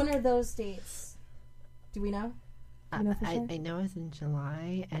 So when are those dates? Do we know? I know it's in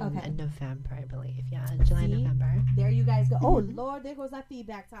July and November, I believe. Yeah, July and November. There you guys go. Oh, Lord, there goes that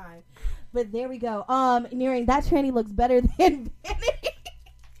feedback time. But there we go. Nearing, that tranny looks better than Vanity.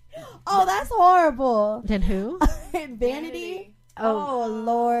 Oh, that's horrible. Than who? Vanity. Oh,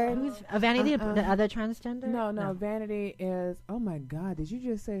 Lord. Who's Vanity? The other transgender? No. Vanity is. Oh my God! Did you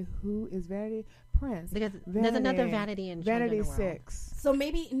just say who is Vanity? Prince. Because there's another Vanity in Vanity 6. So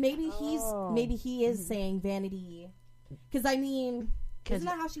maybe he is saying Vanity. Because I mean, isn't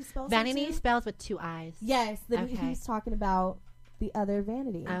that how she spells Vanity? It Spells with 2 I's. Yes, he's talking about the other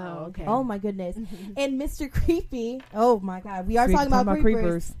Vanity. Oh, okay. Oh my goodness. And Mr. Creepy. Oh my God, we are talking about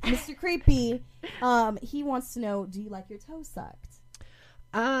creepers. Mr. Creepy. He wants to know: do you like your toes sucked?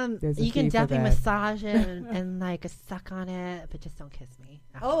 You can definitely massage it and like suck on it, but just don't kiss me.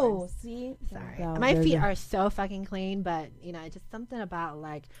 Oh, see, sorry, my feet are so fucking clean, but you know, just something about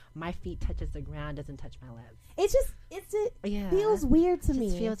like my feet touches the ground, doesn't touch my lips. It feels weird to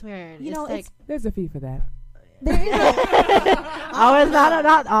me. It feels weird. You know, like there's a fee for that. There is always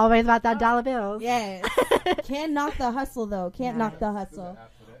not always about that dollar bills. Yes. Can't knock the hustle though. Can't knock the hustle.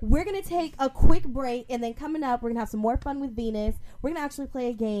 We're going to take a quick break, and then coming up, we're going to have some more fun with Venus. We're going to actually play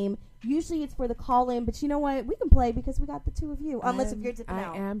a game. Usually it's for the call-in, but you know what? We can play because we got the two of you, unless if you're dipping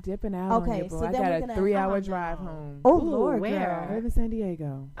out. I am dipping out. Okay, on you, so I then got a 3-hour drive home. Oh, Lord, where? girl. I live in San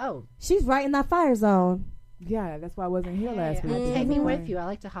Diego. Oh. She's right in that fire zone. Yeah, that's why I wasn't here last week. Take me with you. I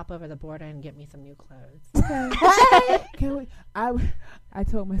like to hop over the border and get me some new clothes. Okay. Can we? I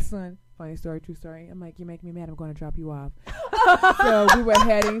told my son, funny story, true story. I'm like, you make me mad. I'm going to drop you off. So we were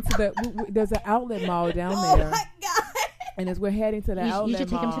heading to there's an outlet mall down there. Oh my God. And as we're heading to the outlet mall, you should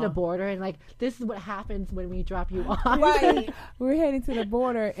take him to the border and like, this is what happens when we drop you off. Right. We're heading to the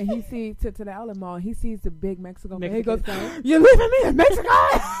border, and he sees to the outlet mall. He sees the big Mexico man. He goes, sign. "You're leaving me in Mexico."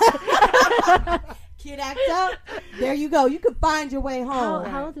 Kid act up. There you go. You can find your way home.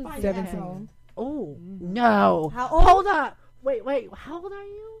 How old is 17? Oh no! How old? Hold up! Wait! How old are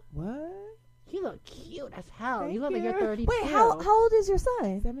you? What? You look cute as hell. Thank You look like you. you're 32. Wait, how old is your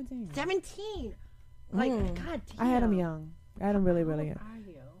son? 17. 17. Like, God damn. I had him young. I had him really, really young. How old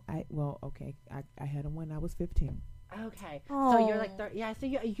are you? Okay. I had him when I was 15. Okay. Oh. So you're like 30. Yeah. So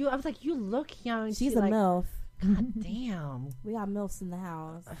you. I was like, you look young. She's She's a like, MILF. God damn. We got MILFs in the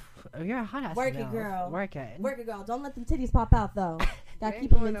house. You're a hot ass. Work it, milf. girl. Work it. Work it, girl. Don't let them titties pop out, though. Gotta keep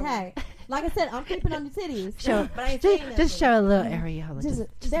them intact. Like I said, I'm keeping on the titties. But I just show a little area. Just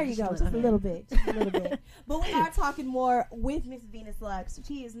there you go. Just a little bit. Just a little bit. But we are talking more with Miss Venus Lux.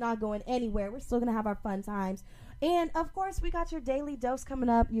 She is not going anywhere. We're still going to have our fun times. And, of course, we got your daily dose coming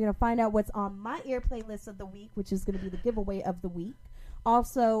up. You're going to find out what's on my ear playlist of the week, which is going to be the giveaway of the week.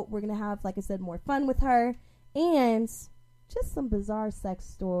 Also, we're going to have, like I said, more fun with her. And just some bizarre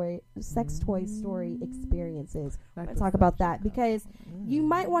sex toy story experiences. Like We're going to talk about that because you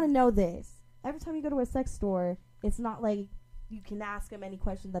might want to know this. Every time you go to a sex store, it's not like you can ask them any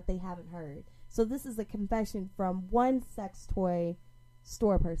question that they haven't heard. So this is a confession from one sex toy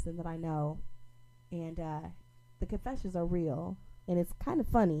store person that I know. And the confessions are real. And it's kind of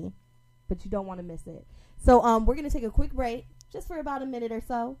funny, but you don't want to miss it. So we're going to take a quick break just for about a minute or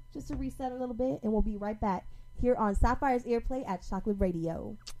so, just to reset a little bit. And we'll be right back here on Sapphire's Airplay at Chocolate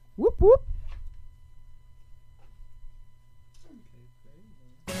Radio. Whoop, whoop.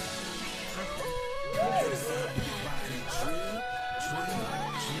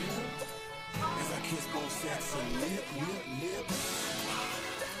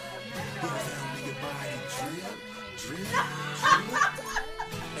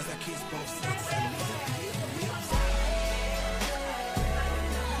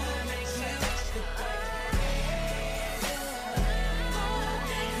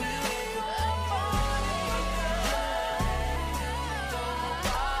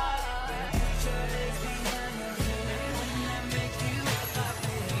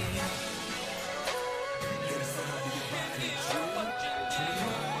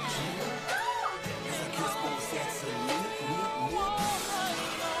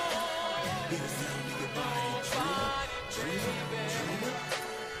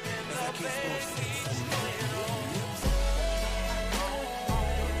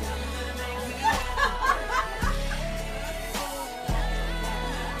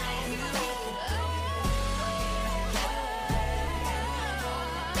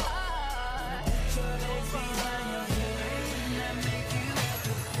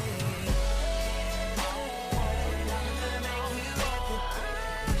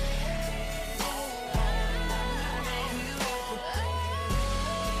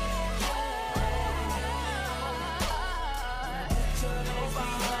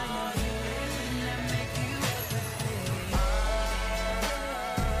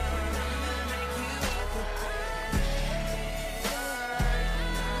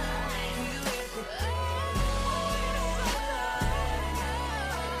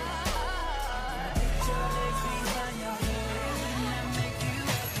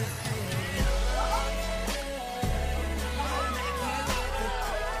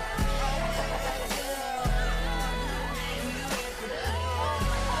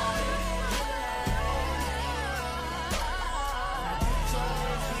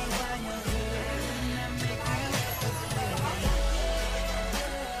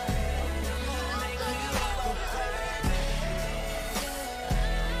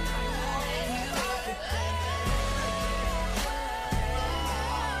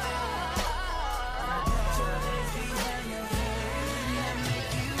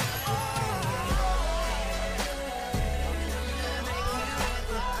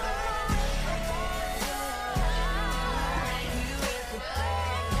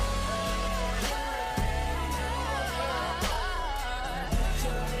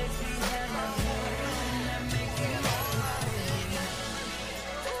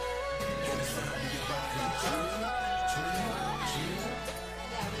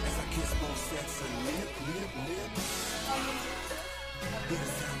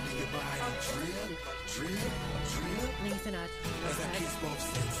 Listen up.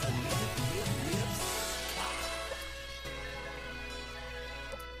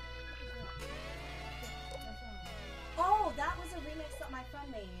 Oh, that was a remix that my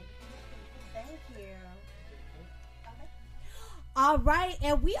friend made. Thank you. Okay. All right,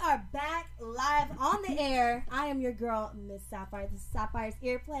 and we are back live on the air. I am your girl, Miss Sapphire. This is Sapphire's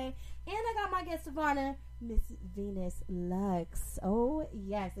Earplay, and I got my guest of honor, Miss Venus Lux. Oh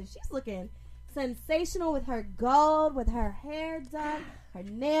yes, and she's looking sensational with her gold, with her hair done, her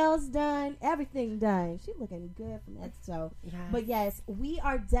nails done, everything done. She's looking good from head to toe. Yes. But yes, we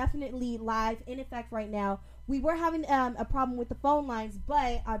are definitely live in effect right now. We were having a problem with the phone lines,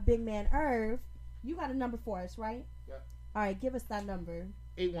 but our big man Irv, you got a number for us, right? Yep. All right, give us that number.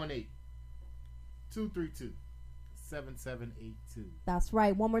 818-232-7782. That's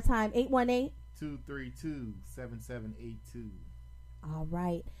right. One more time, 232-7782. All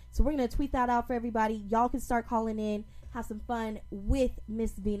right. So we're going to tweet that out for everybody. Y'all can start calling in, have some fun with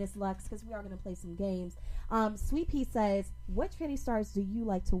Miss Venus Lux, because we are going to play some games. Sweet Pea says, what tranny stars do you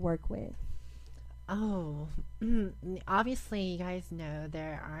like to work with? Oh, obviously, you guys know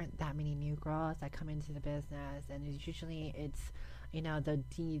there aren't that many new girls that come into the business, and usually it's,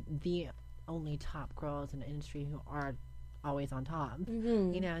 the only top girls in the industry who are always on top.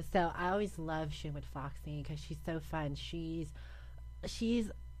 Mm-hmm. So I always love shooting with Foxy because she's so fun. She's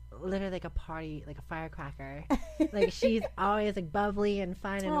literally like a party, like a firecracker. Like she's always like bubbly and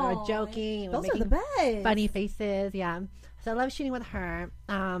fun, and we're joking and those we're making are the best. funny faces. Yeah, so I love shooting with her.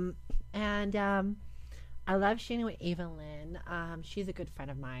 And I love shooting with Ava Lynn. She's a good friend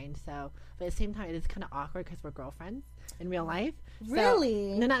of mine. So, but at the same time, it is kind of awkward because we're girlfriends in real life.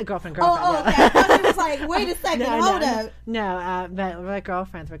 Really? So, no, not girlfriend. Oh, okay. I thought it was like, wait a second, hold up. No, but we're like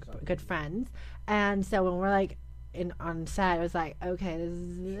girlfriends. We're good friends. And so when we're like on set, it was like, okay, I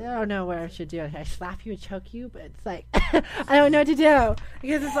don't know what I should do. I slap you and choke you, but it's like I don't know what to do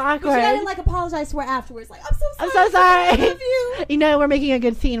because it's awkward. But you gotta like apologize to her afterwards. Like, I'm so sorry. I'm so sorry. I love you. We're making a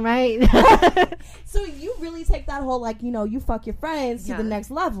good scene, right? So you really take that whole like, you fuck your friends to the next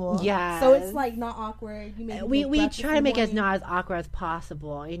level. Yeah. So it's like not awkward. We try to make it not as awkward as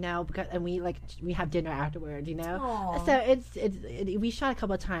possible, because we have dinner afterwards, Aww. So we shot a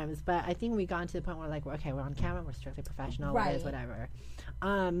couple of times, but I think we got to the point where like, okay, we're on camera, we're strictly professional, right. It is whatever.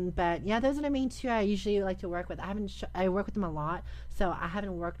 But yeah, those are the main two I usually like to work with. I work with them a lot, so I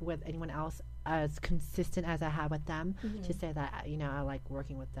haven't worked with anyone else as consistent as I have with them to say that I like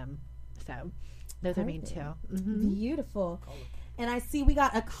working with them. So those are main two. Mm-hmm. Beautiful. And I see we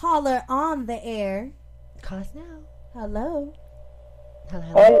got a caller on the air. Call us now. Hello.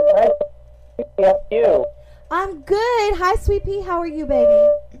 Hello. Hi, how are you? I'm good. Hi, Sweet Pea. How are you, baby?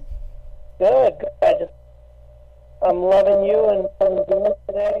 Good. I'm loving you and loving Venus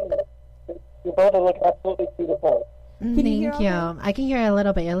today. You both look absolutely beautiful. Can you hear Thank you. I can hear a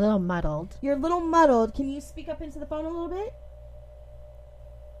little bit. You're a little muddled. You're a little muddled. Can you speak up into the phone a little bit?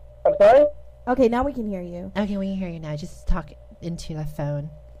 I'm sorry? Okay, now we can hear you. Okay, we can hear you now. Just talk into the phone.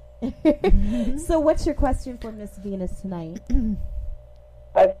 So what's your question for Miss Venus tonight?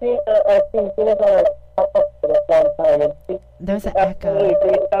 I've seen Venus on a for a long time, and she's There's an absolutely echo.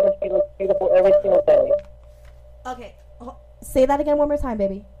 great job, and she looks beautiful every single day. Okay. Say that again one more time,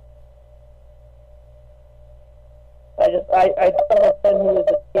 baby. I have a friend who is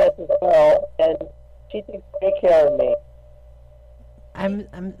a PS as well, and she takes great care of me.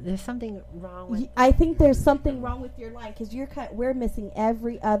 There's something wrong with. I think there's something wrong with your line because we're missing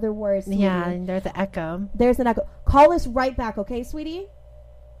every other word. Sweetie. Yeah, and there's an echo. There's an echo. Call us right back, okay, sweetie?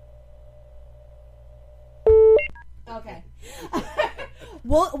 Okay.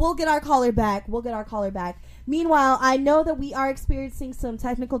 We'll get our caller back. Meanwhile, I know that we are experiencing some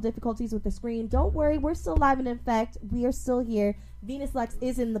technical difficulties with the screen. Don't worry, we're still live and in effect. We are still here. Venus Lux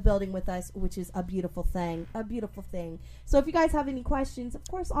is in the building with us, which is a beautiful thing. So if you guys have any questions, of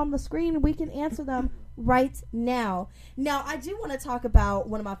course, on the screen, we can answer them right now. Now, I do want to talk about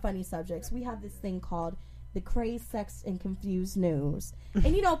one of my funny subjects. We have this thing called the crazed, sexed, and confused news. And,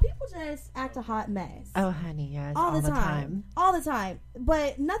 people just act a hot mess. Oh, honey, yes. All the time. All the time.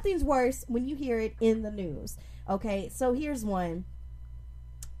 But nothing's worse when you hear it in the news. Okay, so here's one.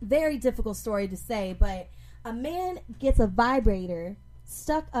 Very difficult story to say, but a man gets a vibrator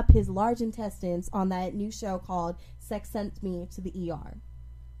stuck up his large intestines on that new show called Sex Sent Me to the ER.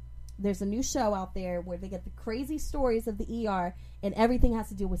 There's a new show out there where they get the crazy stories of the ER and everything has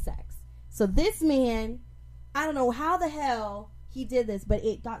to do with sex. So this man, I don't know how the hell he did this, but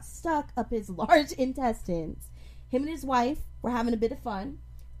it got stuck up his large intestines. Him and his wife were having a bit of fun.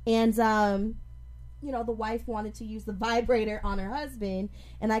 And the wife wanted to use the vibrator on her husband,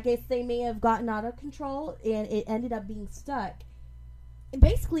 and I guess they may have gotten out of control, and it ended up being stuck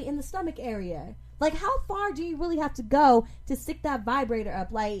basically in the stomach area. Like, how far do you really have to go to stick that vibrator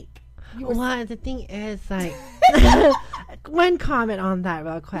up? Like, the thing is, like, one comment on that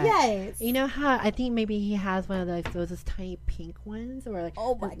real quick. Yes. You know how I think maybe he has one of those tiny pink ones, or like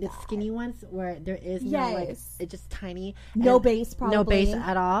the skinny ones where there is no, like, it's just tiny. No bass, probably. No bass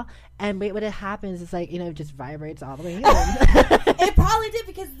at all. And what it happens is, like, it just vibrates all the way in. It probably did,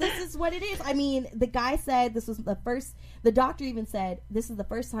 because this is what it is. I mean, the guy said this was the doctor even said, this is the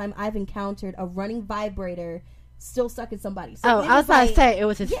first time I've encountered a running vibrator still stuck in somebody. So I was about to say, it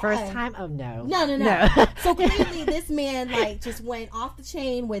was his first time? Oh, no. No. So clearly this man, like, just went off the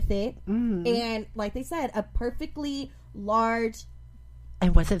chain with it. And like they said, a perfectly large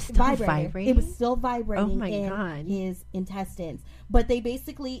And was it still vibrating? It was still vibrating. Oh my God. His intestines. But they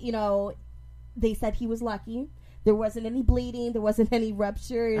basically, they said he was lucky. There wasn't any bleeding. There wasn't any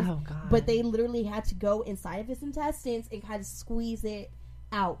ruptures. Oh, God. But they literally had to go inside of his intestines and kind of squeeze it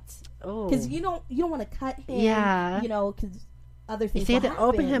out. Oh. Because you don't want to cut him. Yeah. Because other things you will have to happen.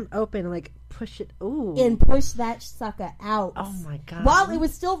 open him open, like, push it. Ooh. And push that sucker out. Oh, my God. While it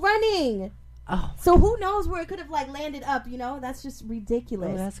was still running. Oh. So who knows where it could have, like, landed up, That's just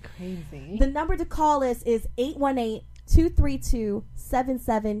ridiculous. Oh, that's crazy. The number to call us is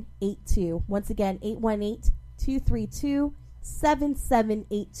 818-232-7782. Once again,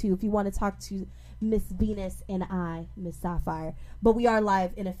 818-232-7782 if you want to talk to Miss Venus and I, Miss Sapphire. But we are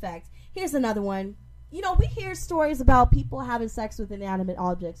live in effect. Here's another one. We hear stories about people having sex with inanimate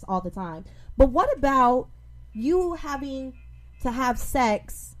objects all the time. But what about you having to have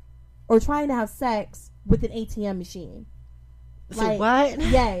sex or trying to have sex with an ATM machine? Like, what?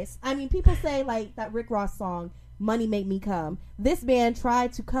 Yes. I mean, people say, like, that Rick Ross song, Money Make Me Come. This man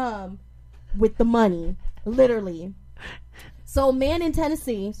tried to come with the money, literally. So, man in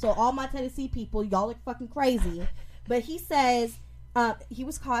Tennessee, so all my Tennessee people, y'all are fucking crazy. But he says he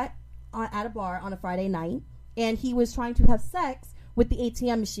was caught at a bar on a Friday night, and he was trying to have sex with the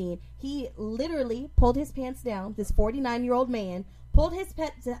ATM machine. He literally pulled his pants down. This 49-year-old man pulled his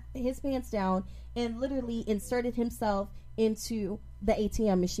pants down and literally inserted himself into the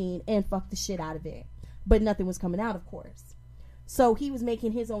ATM machine and fucked the shit out of it. But nothing was coming out, of course. So he was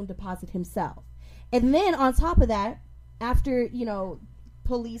making his own deposit himself. And then on top of that, after,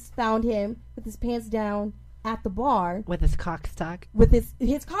 police found him with his pants down at the bar. With his cock stuck? With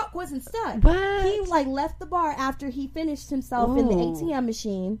his cock wasn't stuck. What? He, like, left the bar after he finished himself in the ATM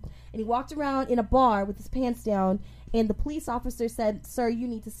machine. And he walked around in a bar with his pants down. And the police officer said, "Sir, you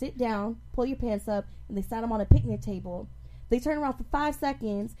need to sit down, pull your pants up." And they sat him on a picnic table. They turned around for 5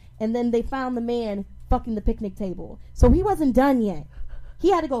 seconds, and then they found the man fucking the picnic table. So he wasn't done yet.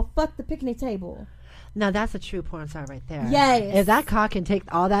 He had to go fuck the picnic table. Now, that's a true porn star right there. Yes. If that cock can take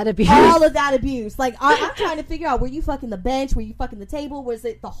all that abuse. All of that abuse. Like, I'm trying to figure out, were you fucking the bench? Were you fucking the table? Was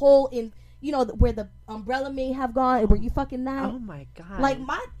it the hole in, where the umbrella may have gone? Were you fucking that? Oh, my God. Like,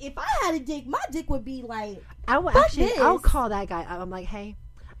 if I had a dick, my dick would be like, I'll call that guy. I'm like, hey,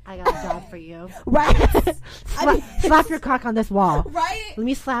 I got a job for you. Right? Slap your cock on this wall. Right? Let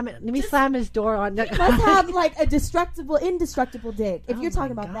me slam it. Let me slam his door on. He must have, like, a indestructible dick. If you're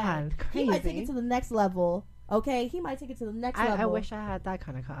talking about that. Crazy. He might take it to the next level. Okay? He might take it to the next level. I wish I had that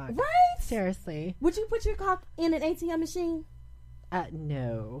kind of cock. Right? Seriously. Would you put your cock in an ATM machine?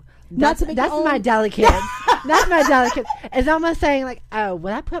 No. That's my delicate. That's my delicate. It's almost saying, like, oh,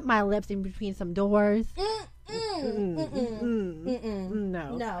 would I put my lips in between some doors? No.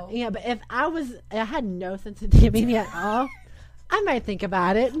 Yeah, but if I had no sensitivity at all, I might think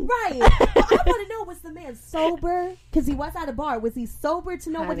about it. Right. Well, I want to know, was the man sober? Because he was at a bar. Was he sober to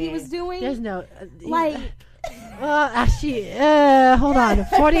know what he was doing? There's no... well, actually, hold on.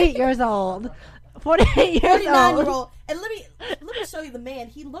 48 years old. 49-year-old. And let me show you the man.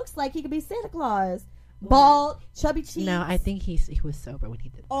 He looks like he could be Santa Claus. Bald, chubby cheeks. No, I think he was sober when he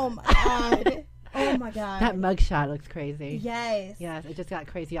did that. Oh, my God. Oh, my God. That mugshot looks crazy. Yes. Yes, it just got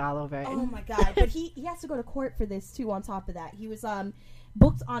crazy all over it. Oh, my God. But he has to go to court for this, too, on top of that. He was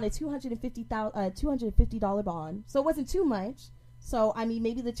booked on a $250 bond. So it wasn't too much. So, I mean,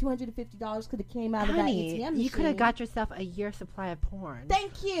 maybe the $250 could have came out of that ATM machine. You could have got yourself a year's supply of porn.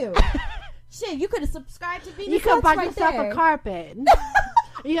 Thank you. Shit, you could have subscribed to Venus. You could have bought yourself there. A carpet.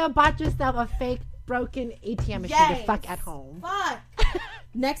 You could have bought yourself a fake broken ATM machine to fuck at home. Fuck.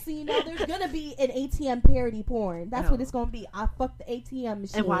 Next thing you know, there's going to be an ATM parody porn. That's what it's going to be. I fucked the ATM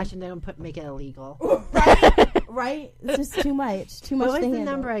machine. And watching them make it illegal. Right? Right? It's just too much. Too much to handle. What was the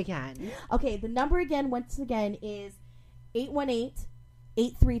number again? Okay, the number again, once again, is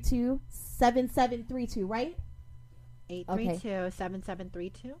 832-7732, right?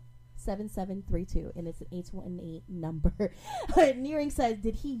 832-7732. 7732, and it's an 818 number. Nearing says,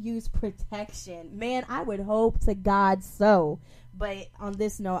 did he use protection? Man, I would hope to God so. But on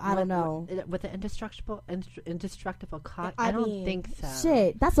this note, I don't know. With the indestructible cock, I don't think so.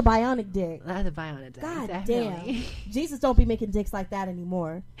 Shit, that's a bionic dick. That's a bionic dick. God definitely. damn. Jesus don't be making dicks like that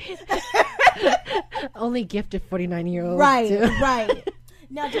anymore. Only gifted 49-year-olds. Right.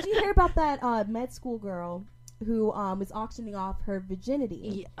 Now, did you hear about that med school girl who was auctioning off her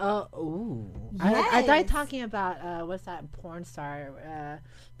virginity? Yes. I started talking about what's that porn star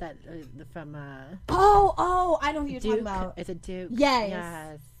from I know who you're Duke. talking about. It's a Duke.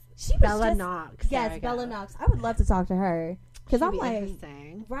 Yes. She was Bella Knox. Yes, Bella Knox. I would love to talk to her. Because I'm like,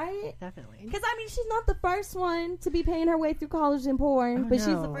 interesting. Right? Definitely. Because, I mean, she's not the first one to be paying her way through college and porn. But she's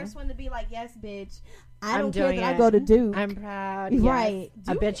the first one to be like, yes, bitch. I don't care that I go to Duke. I'm proud. Right. Yes.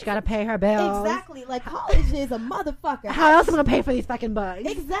 A bitch got to pay her bills. Exactly. Like, college is a motherfucker. How else am I going to pay for these fucking bugs?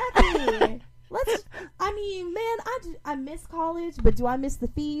 Exactly. I mean, man, I miss college, but do I miss the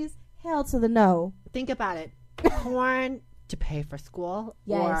fees? Hell to the no. Think about it. Porn to pay for school,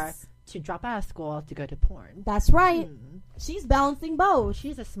 or to drop out of school to go to porn. That's right. She's balancing both.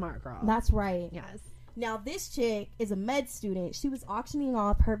 She's a smart girl. That's right. Yes. Now, this chick is a med student. She was auctioning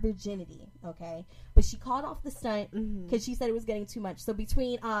off her virginity, okay? But she called off the stunt because she said it was getting too much. So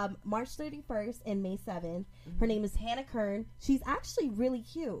between March 31st and May 7th, her name is Hannah Kern. She's actually really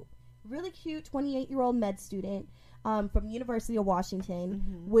cute. Really cute 28-year-old med student from University of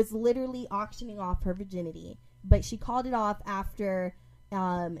Washington was literally auctioning off her virginity. But she called it off after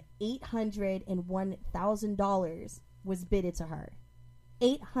 $801,000 was bidded to her.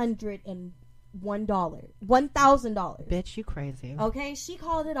 $1,000. Bitch, you crazy. Okay, she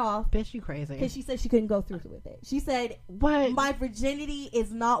called it off. Bitch, you crazy. Because she said she couldn't go through with it. She said, "What? My virginity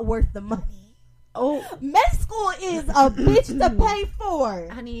is not worth the money." Oh, med school is a bitch to pay for.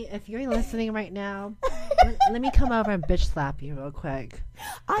 Honey, if you're listening right now, let me come over and bitch slap you real quick.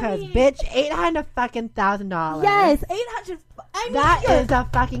 Because bitch, $800,000. Yes, 800. That is a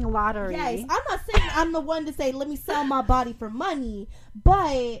fucking lottery. Yes, I'm not saying I'm the one to say let me sell my body for money,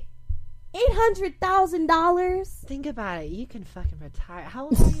 but $800,000. Think about it. You can fucking retire. How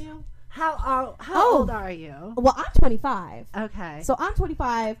old are you? How old are you? Well, I'm 25. Okay. So I'm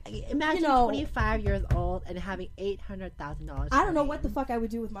 25. Imagine 25 years old and having $800,000. I don't know what the fuck I would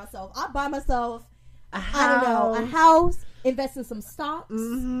do with myself. I'd buy myself a house, invest in some stocks.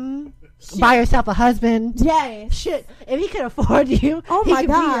 Buy yourself a husband. Yes. Shit. If he could afford you, he could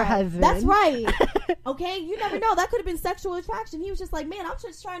be your husband. That's right. Okay, you never know. That could have been sexual attraction. He was just like, man, I'm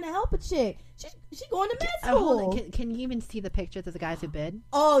just trying to help a chick. She going to med school. Hold on. Can you even see the pictures of the guys who bid?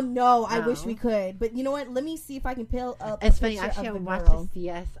 Oh, no. I wish we could. But you know what? Let me see if I can pull up It's funny. Actually, I watched the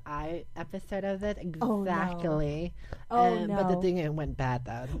CSI episode of it. Exactly. Oh, no. But the thing went bad,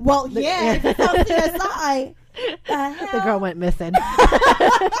 though. Well, yeah. If it's on CSI. The girl went missing.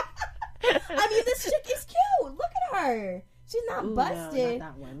 I mean, this chick is cute. Look at her. She's not busted. No, not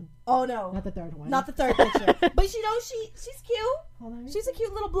that one. Oh, no. Not the third one. Not the third picture. But, you know, she's cute. Hold on. She's a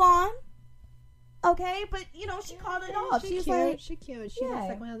cute little blonde. Okay, but, you know, she called it off. She's cute. Like, she's cute. She looks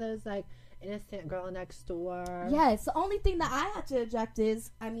like one of those, like, innocent girl next door. Yes. The only thing that I had to object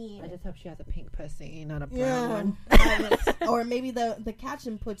is, I mean... I just hope she has a pink pussy, not a brown one. Or maybe the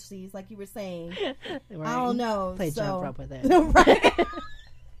catching pussies, like you were saying. Right. I don't know. Play jump rope with it. Right.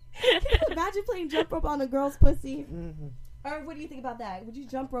 Imagine playing jump rope on a girl's pussy. Or what do you think about that? Would you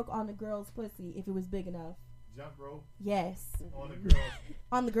jump rope on a girl's pussy if it was big enough? Jump rope? Yes. On the girl.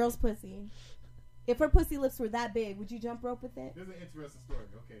 On the girl's pussy. If her pussy lips were that big, would you jump rope with it? There's an interesting story.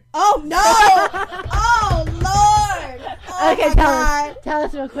 Okay. Oh, no! Oh, Lord! Oh, okay, tell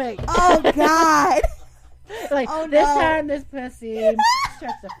us real quick. Oh, God! Like, this time, this pussy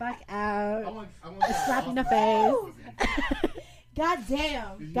stretch the fuck out. I want slap in the face. God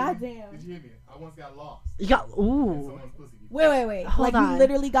damn. Did you hear me? I once got lost. You got, ooh. Wait. Hold on. You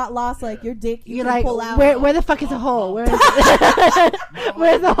literally got lost, like your dick, you You're can like, pull out. Where the fuck is the hole? Where's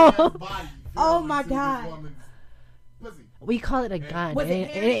the hole? Oh, my God. We call it a gun.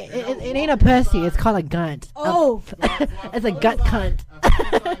 It ain't a pussy. It's called a gunt. Oh. It's a gut cunt.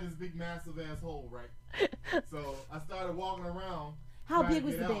 I found this big, massive asshole, right? So I started walking around. How big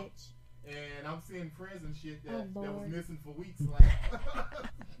was the bitch? And I'm seeing friends and shit that was missing for weeks.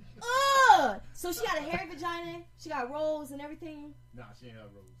 So she had a hairy vagina. She got rolls and everything. Nah, she ain't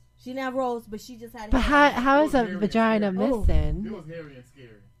have rolls. She didn't have rolls, but she just had. But how is a vagina missing? It was hairy and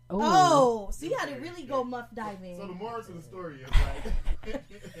scary. Oh, so you had to really go muff diving. So the moral to the story is like,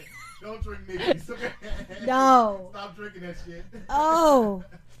 don't drink niggas. No. Stop drinking that shit. Oh.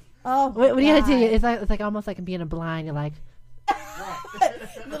 What do you gotta do? It's like almost like being a blind. You're like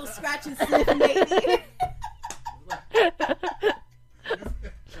little scratch and sniff, maybe.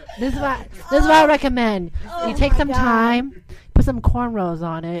 This is what I recommend. You take some time, put some cornrows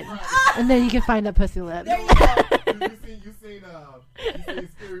on it, and then you can find that pussy lip. There you go. You seen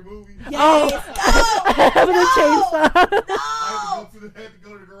Scary Movie? Yes. With a chainsaw. No. I had to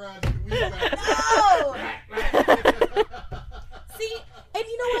go to the garage and the weed back. No. See, and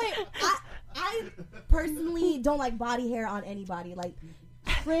you know what? I personally don't like body hair on anybody. Like,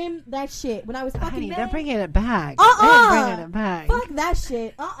 trim that shit. When I was fucking They're bringing it back. Uh-uh. They're bringing it back. Fuck that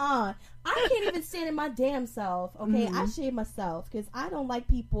shit. I can't even stand in my damn self. Okay, I shave myself because I don't like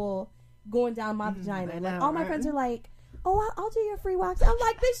people going down my vagina. Like, all my friends are like, "Oh, I'll do your free wax." I'm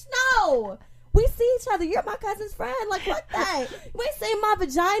like, "Bitch, no. We see each other. You're my cousin's friend. Like, fuck that. You ain't saying my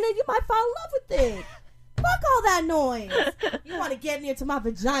vagina. You might fall in love with it. Fuck all that noise. You want to get near to my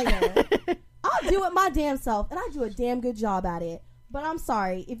vagina? I'll do it my damn self, and I do a damn good job at it. But I'm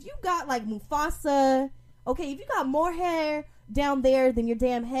sorry, if you got like Mufasa, okay, if you got more hair down there than your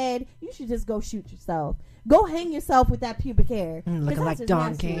damn head, you should just go shoot yourself. Go hang yourself with that pubic hair. Looking like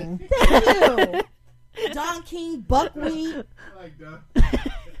Don King. Thank you. Don King, buckwheat. Like that.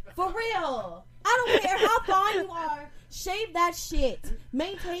 For real. I don't care how fine you are. Shave that shit.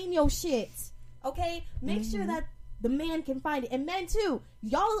 Maintain your shit. Okay? Make sure that the man can find it. And men too.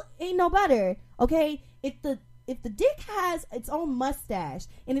 Y'all ain't no better. Okay? If the dick has its own mustache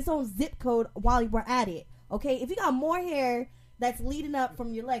and its own zip code while we're at it, okay? If you got more hair that's leading up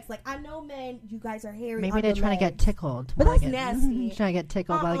from your legs, like I know, men, you guys are hairy. Maybe they're trying to get tickled. But that's nasty. Trying to get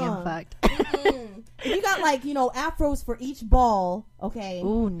tickled while getting fucked. If you got like, afros for each ball, okay?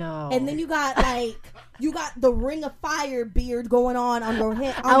 Ooh, no. And then you got the Ring of Fire beard going on your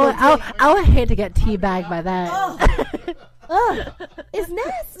head. I would hate to get teabagged by that. Ugh. It's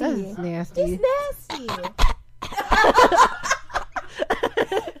nasty. That's nasty. It's nasty.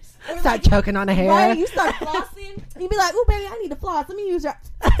 Start choking on the hair. Right? You start flossing. You be like, "Ooh, baby, I need to floss. Let me use your."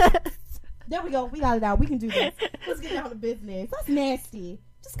 There we go. We got it out. We can do this. Let's get down to business. That's nasty.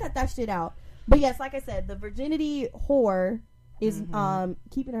 Just cut that shit out. But yes, like I said, the virginity whore is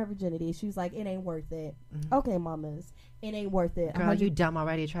keeping her virginity. She was like, "It ain't worth it." Okay, mamas, it ain't worth it. Girl, you dumb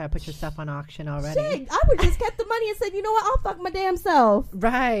already. Try to put yourself on auction already. Shit, I would just kept the money and said, "You know what? I'll fuck my damn self."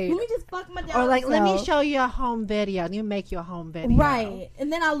 Right. Let me just fuck my damn self. Or like, let me show you a home video. You make your home video. Right.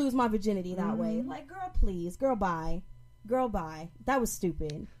 And then I lose my virginity that way. Like, girl, please. Girl, bye. Girl, bye. That was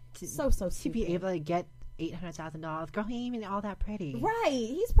stupid. So stupid. To be able to get $800,000. Girl, he ain't even all that pretty. Right.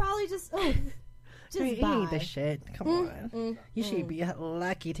 He's probably just... Just you ain't the shit. Come on. You should be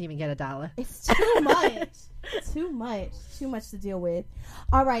lucky to even get $1. It's too much. Too much to deal with.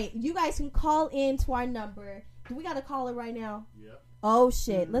 All right. You guys can call in to our number. Do we got a caller right now? Yep. Oh,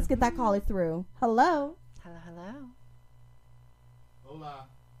 shit. Let's get that caller through. Hello. Hello. Hola.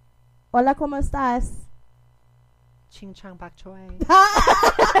 Hola, ¿cómo estás? Ching chong bak choy.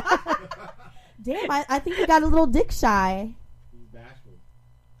 Damn, I think you got a little dick shy. He's bashful.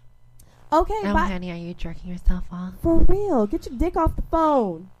 Okay, Oh, bye. honey, are you jerking yourself off? For real. Get your dick off the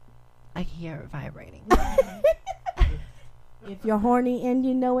phone. I can hear it vibrating. If you're horny and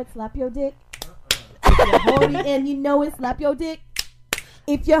you know it, slap your dick. If you're horny and you know it, slap your dick.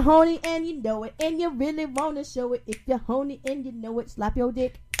 If you're horny and you know it and you really want to show it. If you're horny and you know it, slap your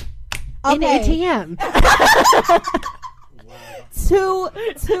dick. In the ATM. Too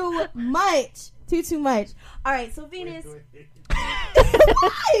much. Too much. All right, so Venus.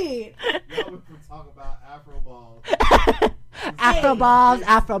 Right. Y'all would talk about Afro balls. Afro balls,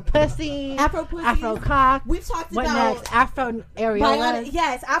 Afro pussy, Afro pussy, Afro cock. We've talked what about next? Afro areolas.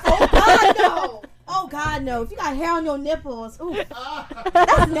 Yes, Afro. Oh God, no. Oh God, no. If you got hair on your nipples, ooh,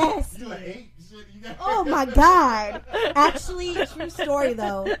 that's nasty. Oh my God. Actually, true story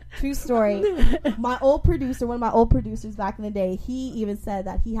though. True story. My old producer, one of my old producers back in the day, he even said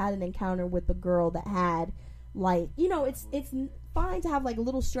that he had an encounter with a girl that had, like, it's fine to have like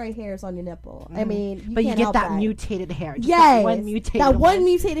little stray hairs on your nipple. I mean, but you get that mutated hair. Yes, one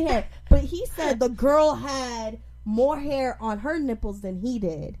mutated hair. But he said the girl had more hair on her nipples than he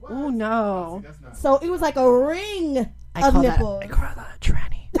did. Oh no! So it was like a ring of nipples. I call that a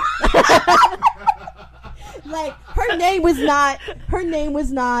tranny. Like her name was not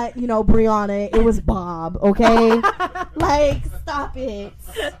Brianna. It was Bob. Okay, like stop it,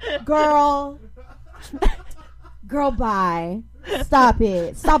 girl. Girl, bye. Stop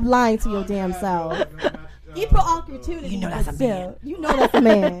it. Stop lying to your damn self. equal opportunity. You know that's a man. You know that's a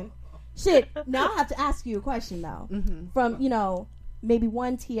man. Shit. Now I have to ask you a question though. From maybe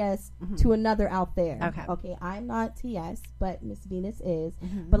one TS to another out there. Okay. I'm not TS, but Miss Venus is.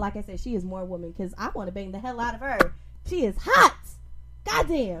 But like I said, she is more woman because I want to bang the hell out of her. She is hot.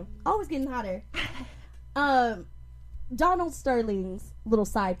 Goddamn. Always getting hotter. Donald Sterling's little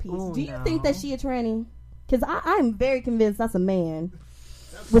side piece. Do you think that she a tranny? Because I'm very convinced that's a man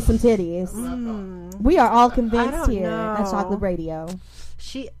with some titties. We are all convinced here at Chocolate Radio.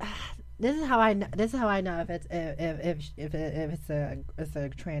 This is how I know. This is how I know if it's a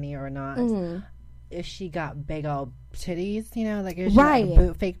tranny or not. If she got big old titties, like if she got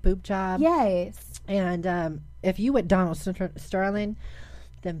a fake boob job. Yes. And if you with Donald Sterling,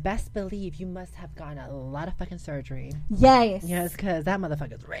 then best believe you must have gotten a lot of fucking surgery. Yes. Yes, because that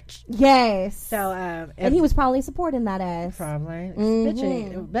motherfucker's rich. Yes. So and he was probably supporting that ass. Probably.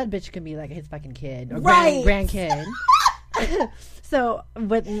 That bitch can be like his fucking kid or grandkid. So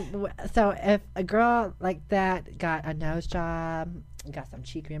if a girl like that got a nose job, got some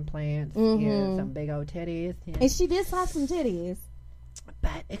cheek implants, some big old titties, and she did have some titties,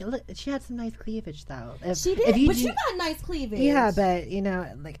 but she had some nice cleavage though. She did, but you got nice cleavage. Yeah, but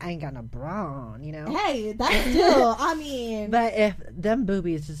I ain't got no bra on, Hey, that's still, I mean. But if them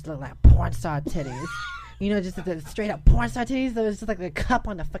boobies just look like porn star titties. Just the straight up porn star titties. So it's just like a cup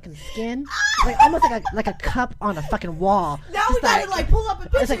on the fucking skin, almost like a cup on a fucking wall. Now we gotta pull up a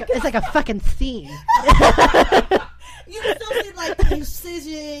picture. It's like a fucking scene. You can still see the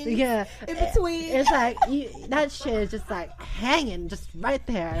incision. In between. It's that shit is just hanging just right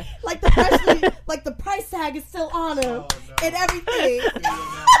there. The price tag is still on him and everything.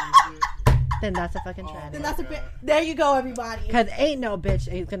 Then that's a fucking tranny. There you go, everybody. Because ain't no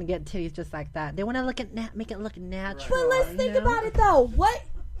bitch is gonna get titties just like that. They want to make it look natural. But let's think about it though. What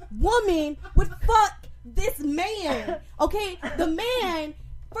woman would fuck this man? Okay, the man.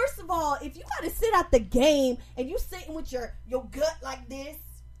 First of all, if you gotta sit at the game and you sitting with your gut like this,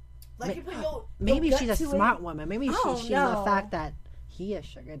 you put your maybe gut she's a to smart it. woman. Maybe she's the fact that he is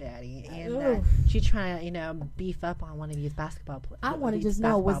sugar daddy and she's trying to beef up on one of these basketball players. I want to just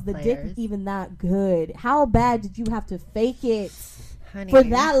know, was the dick even that good? How bad did you have to fake it for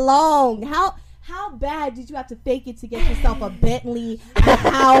that long? How bad did you have to fake it to get yourself a Bentley, a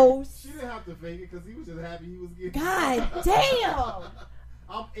house? She didn't have to fake it because he was just happy he was getting. God damn!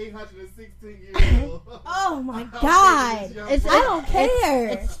 I'm 816 years old. Oh my God! I don't care.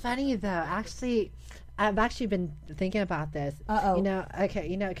 It's funny though. Actually, I've actually been thinking about this.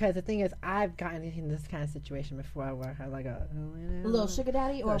 Because the thing is, I've gotten in this kind of situation before where I had a little sugar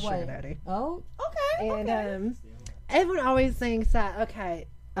daddy or what? Sugar daddy. Oh, okay. And everyone always thinks that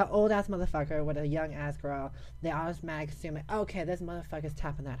an old ass motherfucker with a young ass girl, they automatically assume this motherfucker's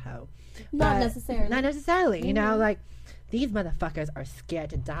tapping that hoe. Not necessarily. Not necessarily. These motherfuckers are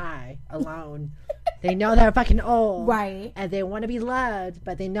scared to die alone. They know they're fucking old. Right. And they want to be loved,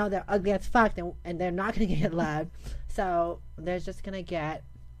 but they know they're ugly as fuck and they're not going to get loved. So they're just going to get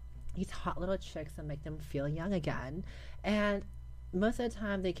these hot little chicks and make them feel young again. And most of the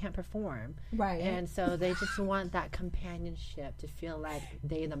time they can't perform. Right. And so they just want that companionship to feel like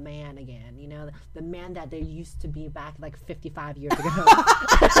they're the man again. The man that they used to be back 55 years ago.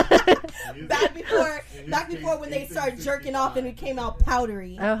 back before when they started jerking off and it came out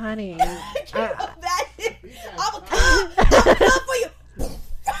powdery. Oh, honey. I'm coming for you.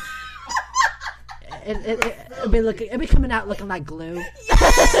 It'll be coming out looking like glue. Yeah.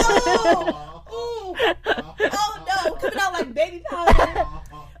 Oh no, coming out like baby powder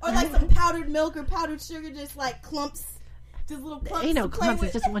or some powdered milk or powdered sugar, just clumps, just little clumps. Ain't no clumps.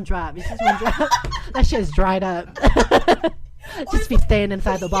 It's just one drop. That shit is dried up. Just be staying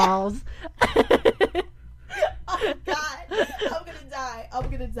inside the balls. Oh God, I'm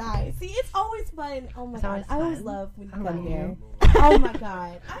gonna die. See, it's always fun. Oh my God, I always love when you come here. Oh my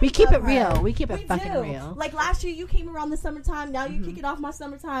God. We keep it real. We keep it fucking real. Last year you came around the summertime. Now you kick it off my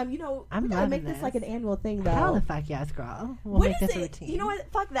summertime. We gotta make this an annual thing though. Hell the fuck yes, girl. We'll make this a routine. You know what?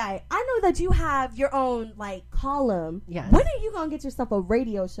 Fuck that. I know that you have your own column. Yes. When are you gonna get yourself a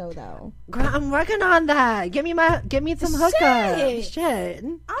radio show though? Girl, I'm working on that. Give me some hookup. Shit.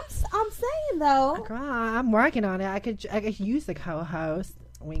 I'm saying though. Girl, I'm working on it. I could use the co-host.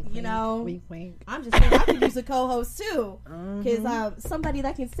 Wink, wink, wink. I'm just saying I could use a co-host too, because somebody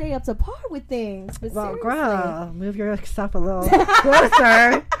that can stay up to par with things. But well, seriously. girl, move yourself a little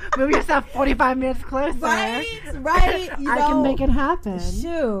closer. Move yourself 45 minutes closer. Right. I can make it happen.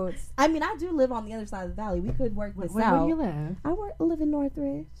 Shoot, I mean, I do live on the other side of the valley. We could work this out. Where do you live? I live in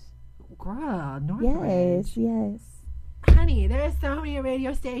Northridge. Girl, Northridge. Yes. honey, there are so many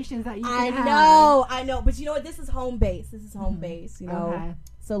radio stations that you can have. I know. But you know what? This is home base. This is home base, you know. Okay.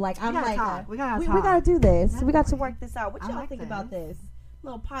 So, like, I'm like, we gotta we gotta do this. That's We got to okay. work this out. What I y'all like think this. about this?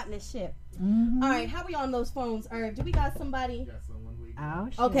 Little partnership. Mm-hmm. All right, how we on those phones? Or do we got somebody? Oh,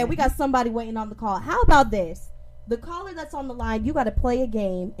 shit. Okay, we got somebody waiting on the call. How about this? The caller that's on the line, you got to play a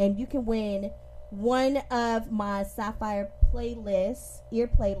game, and you can win one of my Sapphire ear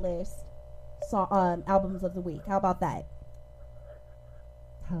playlist albums of the week. How about that?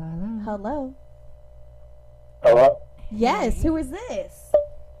 Hello. Hello. Hello? Yes, who is this?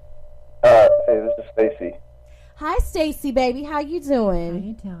 Hey, this is Stacy. Hi, Stacy, baby. How you How doing?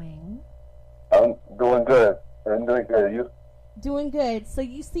 you doing? I'm doing good. I'm doing good. You? Doing good. So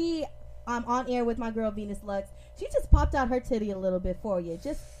you see, I'm on air with my girl Venus Lux. She just popped out her titty a little bit for you,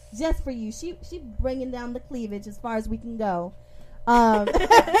 just for you. She bringing down the cleavage as far as we can go. Trying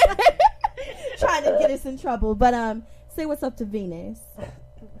to get us in trouble, but say what's up to Venus.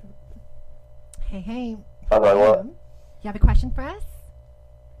 Hey. I'm like, what? You have a question for us?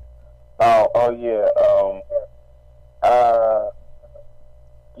 Oh yeah.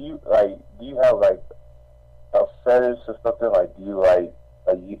 Do you have like a fetish or something? Like, do you like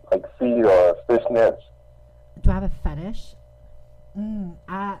feet or fishnets? Do I have a fetish?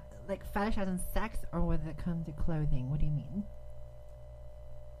 Like fetish as in sex, or when it comes to clothing? What do you mean?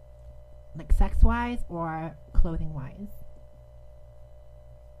 Like sex-wise or clothing-wise?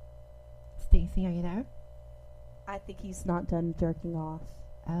 Stacy, are you there? I think he's not done jerking off.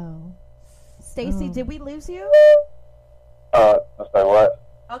 Oh. Stacy, Oh. did we lose you? It's like what?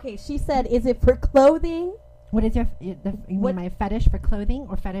 Okay, she said, is it for clothing? What is you What- mean my fetish for clothing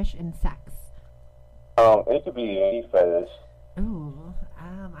or fetish in sex? It could be any fetish. Ooh,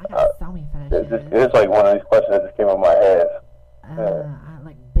 I got so many fetishes. It's like one of these questions that just came in my head. I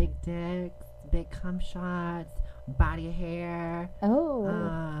like big dicks, big cum shots, body hair. Oh.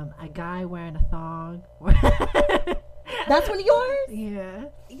 A guy wearing a thong. That's one of yours? Yeah.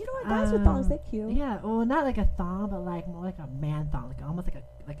 You know what? Guys with thongs, they're cute. Yeah. Well, not like a thong, but like more like a man thong, like almost like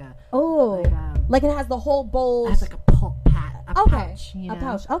a Oh. Like it has the whole bowl. it has like a pouch. You know? A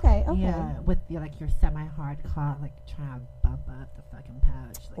pouch. Okay. Yeah, with like your semi-hard cock, like trying to bump up the fucking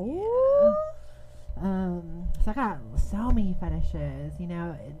pouch. Like, Ooh. So I got so many fetishes. You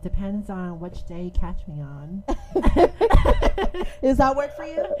know, it depends on which day you catch me on. Does that work for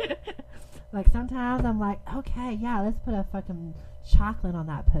you? Like sometimes I'm like, okay, yeah, let's put a fucking chocolate on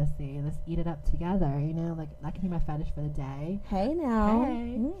that pussy. Let's eat it up together. You know, like that can be my fetish for the day. Hey now.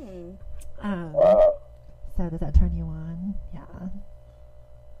 Hey. Mm. Wow. So does that turn you on? Yeah.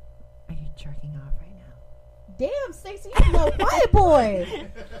 Are you jerking off right now? Damn, Stacey, you a little quiet boy.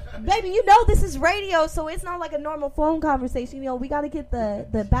 Baby, you know this is radio, so it's not like a normal phone conversation. You know, we got to get the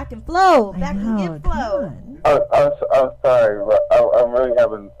back and flow. Back and get flow. I'm sorry, but I'm really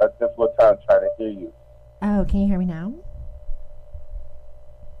having a difficult time trying to hear you. Oh, can you hear me now?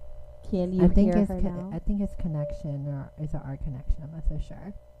 Can you hear her now? I think it's connection, or is it our connection? I'm not so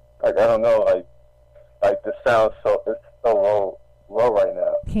sure. Like, I don't know, like the sound it's so low right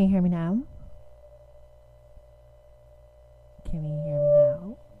now. Can you hear me now? Can we hear me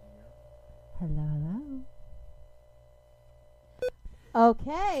now? Hello.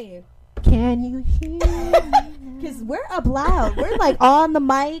 Okay. Can you hear me? Because we're up loud. We're like on the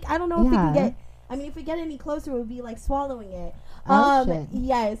mic. I don't know if we can Yeah. get. I mean, if we get any closer, it would be like swallowing it. Oh, shit.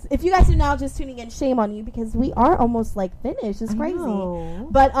 Yes. If you guys are now just tuning in, shame on you because we are almost like finished. It's I crazy. know.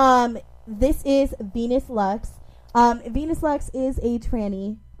 But this is Venus Lux. Venus Lux is a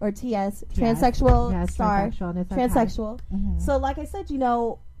tranny or TS, transsexual Yes, star. transsexual, and it's okay. Transsexual. Mhm. So, like I said, you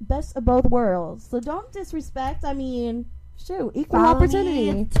know, best of both worlds. So don't disrespect. I mean, shoot, equal Follow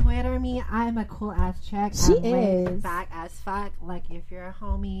opportunity. Me, Twitter me. I'm a cool ass chick. She I'm laid is. back as fuck. Like if you're a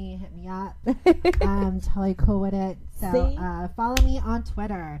homie, hit me up. I'm totally cool with it. So See? follow me on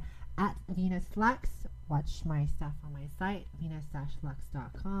Twitter at Venus Lux. Watch my stuff on my site,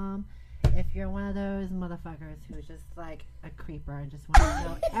 venus-lux.com. If you're one of those motherfuckers who's just like a creeper and just wants to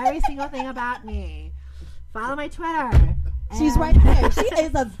know every single thing about me, follow my Twitter. She's right there. She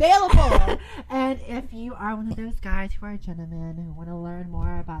is available. And if you are one of those guys who are gentlemen who want to learn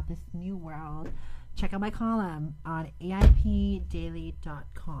more about this new world, check out my column on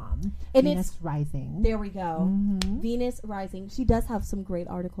AIPdaily.com. And Venus it's Rising. There we go. Mhm. Venus Rising. She does have some great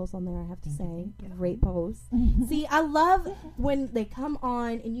articles on there, I have to say. Thank you. Great posts. See, I love when they come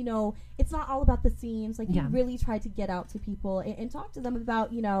on and, you know, it's not all about the scenes. Like, Yeah. you really try to get out to people and talk to them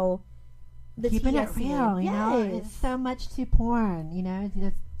about, you know, the Keeping it TS real, scene. you know? Yes. It's so much to porn, you know?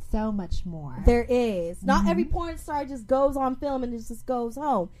 There's so much more. There is. Not Mhm. every porn star just goes on film and just goes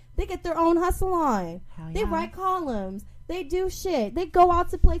home. They get their own hustle on. Hell They yeah. write columns. They do shit. They go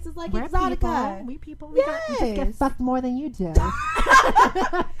out to places like Exotica. We people. Yes. We just get fucked more than you do.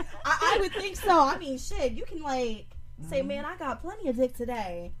 I would think so. I mean, shit. You can like say, man, I got plenty of dick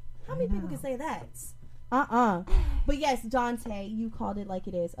today. How many people can say that? But yes, Dante, you called it like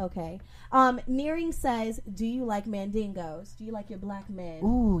it is. Okay. Nearing says, do you like mandingos? Do you like your black men?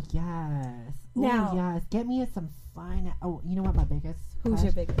 Ooh, yes. Now, yes. Get me some fine. Oh, you know what? My biggest. Who's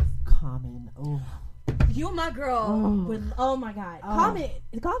your biggest? Common. Oh. You my girl. Oh my God.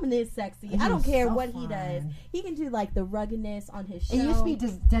 Common is sexy. I don't care what he does. He can do like the ruggedness on his show. It used to be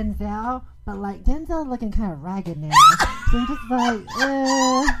just Denzel, but like Denzel looking kind of ragged now. So I'm just like,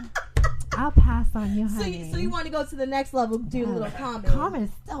 I'll pass on you, honey. So you want to go to the next level, do a little Common. Common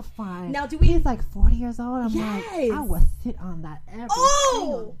is still fine. Now, He's like 40 years old. I'm like, I will sit on that every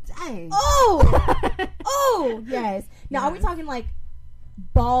single day. Oh, yes. Now, are we talking like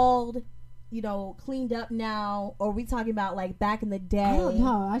bald, cleaned up now, or are we talking about like back in the day? I don't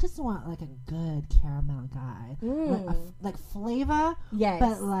know. I just want like a good caramel guy, like flavor, yes,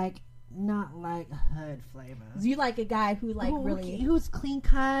 but like not like hood flavor. Do you like a guy who like who's clean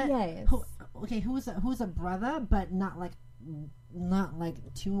cut? Yes. Who's a brother, but not like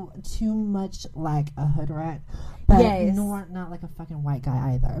too much like a hood rat, but not like a fucking white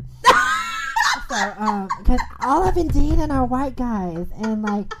guy either. So, because all I've been dating are white guys, and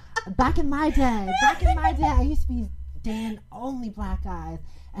like back in my day, I used to be dating only black guys,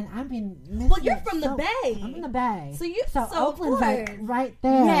 and I've been missing. Well, you're from the Bay. I'm in the Bay, so Oakland's like right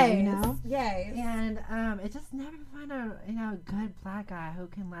there, Yes. And it just never find a good black guy who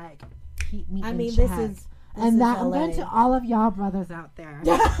can like keep me. I mean, check. This is I'm going to all of y'all brothers out there.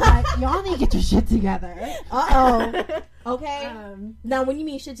 Like, y'all need to get your shit together. Okay. Now, when you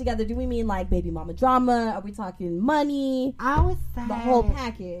mean shit together, do we mean like baby mama drama? Are we talking money? I would say the whole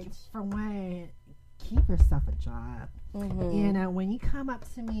package. For one, keep yourself a job. Mm-hmm. When you come up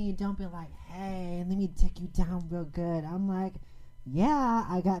to me, don't be like, "Hey, let me take you down real good." I'm like, "Yeah,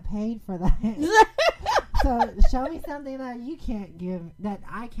 I got paid for that." So show me something that you can't give that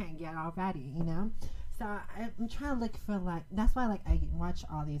I can't get already. So I'm trying to look for like. That's why like I watch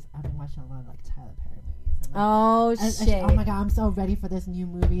all these. I've been watching a lot of like Tyler Perry movies. Shit! Oh my God, I'm so ready for this new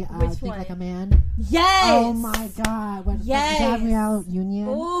movie. Which Think one? Like a Man. Yes. Oh my God. Gabrielle Union.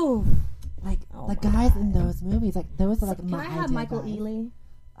 Ooh. Like the guys in those movies, like those are like my. Can I have Michael guys. Ealy?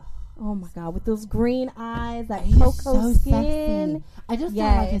 Oh my God, with those green eyes, that He's cocoa so skin. Sexy. I just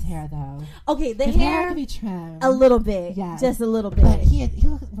don't like his hair though. Okay, his hair can be trimmed a little bit, just a little bit. But he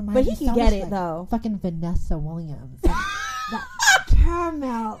reminds but me he can so get much it like though. Fucking Vanessa Williams, like, that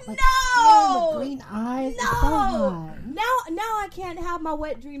caramel, like the green eyes. No, so hot. now I can't have my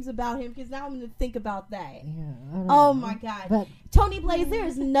wet dreams about him because now I'm going to think about that. Yeah. Oh my God. But Tony Blaze, there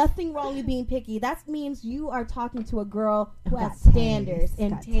is nothing wrong with being picky. That means you are talking to a girl who has got standards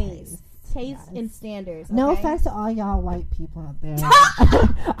and taste. Yes. And standards. Okay? No offense to all y'all white people out there.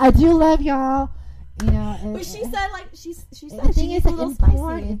 I do love y'all. But she said like she said the thing she is a like little in spicy.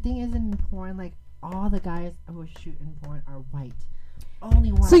 porn. The thing is in porn, like all the guys who shoot in porn are white.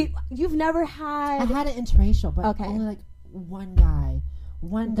 Only one. So you've never had? I had it interracial, but okay. only like one guy.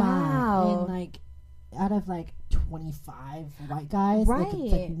 Wow. And like out of like 25 white guys, right? Like,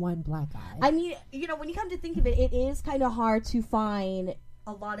 it's like one black guy. I mean, when you come to think of it, it is kind of hard to find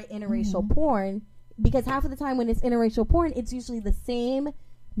a lot of interracial porn because half of the time when it's interracial porn, it's usually the same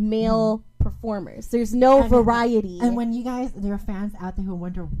male performers. There's no variety. And when you guys, there are fans out there who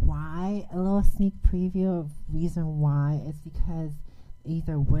wonder why, a little sneak preview of reason why is because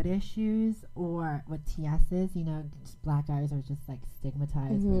either wood issues or with TSs, just black guys are just like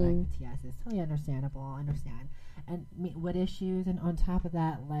stigmatized with like TSs. Totally understandable. I understand. And wood issues, and on top of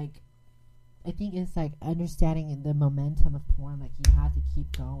that, like, I think it's like understanding the momentum of porn. Like you have to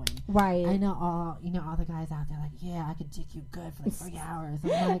keep going. Right. I know all the guys out there. Like, yeah, I could dick you good for like 3 hours.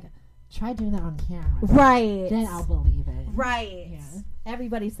 I'm like, try doing that on camera. Right. Then I'll believe it. Right. Yeah.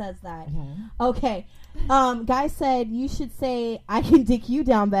 Everybody says that. Yeah. Okay. Guy said you should say I can dick you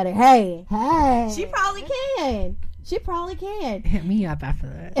down better. Hey. She probably can. Hit me up after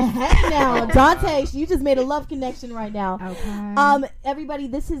that. Hey now, Dante, you just made a love connection right now. Okay. Everybody,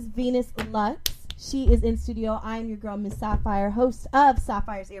 this is Venus Lux. She is in studio. I'm your girl, Miss Sapphire, host of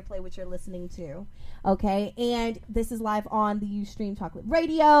Sapphire's Airplay, which you're listening to. Okay, and this is live on the Ustream Chocolate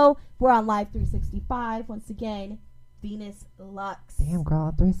Radio. We're on Live 365. Once again, Venus Lux. Damn,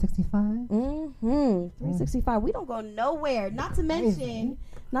 girl, 365? 365. We don't go nowhere. Not to mention,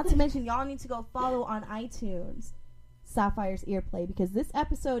 y'all need to go follow on iTunes Sapphire's Earplay, because this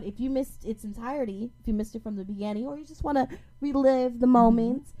episode, if you missed its entirety, if you missed it from the beginning, or you just want to relive the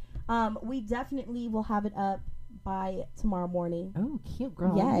moments, we definitely will have it up by tomorrow morning. Oh, cute,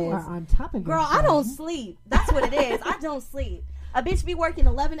 girl. Yes. You are on top of Girl, I don't sleep. That's what it is. I don't sleep. A bitch be working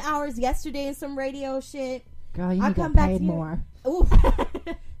 11 hours yesterday in some radio shit. Girl, you I need to come get back paid to you. more. Oof.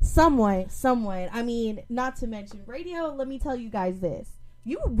 Someone. I mean, not to mention radio. Let me tell you guys this.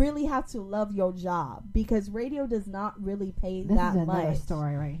 You really have to love your job because radio does not really pay This that is another much.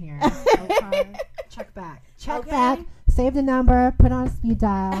 story right here. Okay. Check back. Check Okay. back. Save the number. Put on speed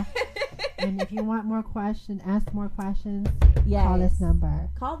dial. And if you want more questions, ask more questions, call this number.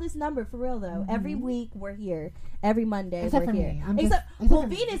 Call this number for real though. Mm-hmm. Every week we're here. Every Monday Except we're for here. me. Except for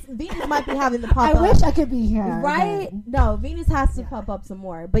Venus might be having the pop I up. wish I could be here. Right? but- No, Venus has to pop up some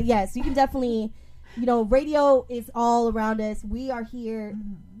more. But yes, you can definitely, radio is all around us. We are here,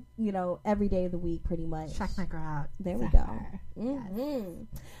 every day of the week pretty much. Check my girl out. There we Sapphire. go. Mm-hmm.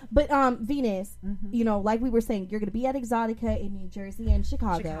 But Venus, like we were saying, you're going to be at Exotica in New Jersey and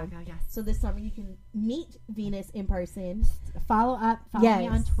Chicago. Yes. So this summer you can meet Venus in person. Follow me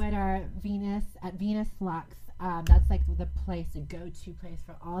on Twitter, Venus at Venus Lux. That's like the place, the go-to place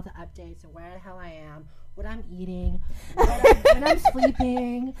for all the updates of where the hell I am, what I'm eating, when I'm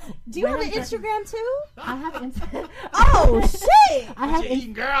sleeping. Do you have an Instagram too? I have Instagram. Oh shit! I have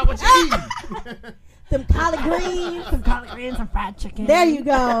eating, girl? What you eating? Some collard greens. some fried chicken. There you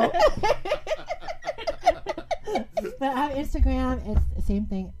go. But I have Instagram. It's the same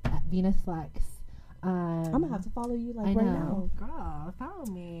thing at Venus Lux. I'm gonna have to follow you I right know. now. Girl, follow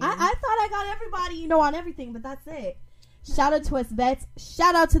me. I thought I got everybody, on everything, but that's it. Shout out to us vets.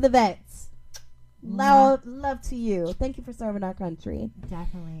 Shout out to the vets. Love to you. Thank you for serving our country.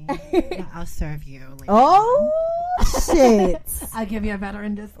 Definitely. Yeah, I'll serve you. Later. Oh shit! I'll give you a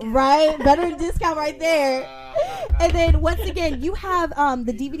veteran discount. Right, veteran discount right there. And then once again, you have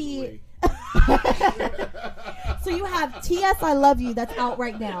the DVD. So you have T.S. I Love You that's out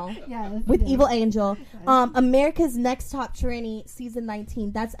right now. Yes, with Evil Angel. America's Next Top Tranny season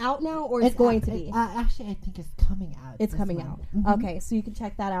 19. That's out now or it's going to be? Actually, I think it's coming out. It's coming out. Mm-hmm. Okay, so you can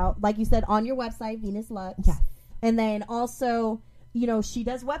check that out. Like you said, on your website, Venus Lux. Yes. And then also, she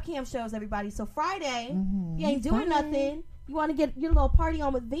does webcam shows, everybody. So Friday, you ain't doing nothing. You want to get your little party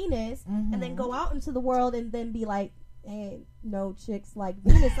on with Venus and then go out into the world and then be like, hey, no chicks like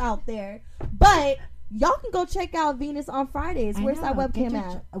Venus out there. But y'all can go check out Venus on Fridays. Where's that webcam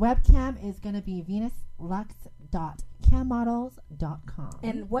at? Webcam is going to be venuslux.cammodels.com.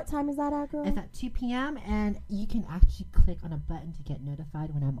 And what time is that at, girl? It's at 2 p.m. and you can actually click on a button to get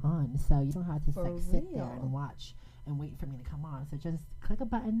notified when I'm on. So you don't have to sit there and watch and wait for me to come on. So just click a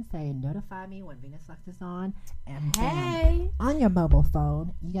button, say notify me when Venus Lux is on, and bam, on your mobile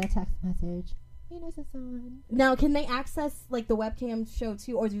phone, you get a text message. Venus is on. Now, can they access the webcam show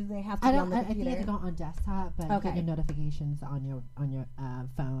too, or do they have to be on the computer? I think you have to go on desktop, but you get your notifications on your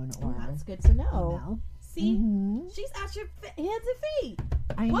phone or. Oh, that's good to know. Email. See, she's at your hands and feet.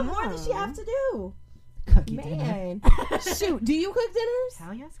 What more does she have to do? Cook your dinner. Shoot, do you cook dinners?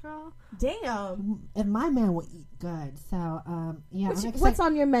 Hell yes, girl. Damn. And my man will eat good. So, yeah. What's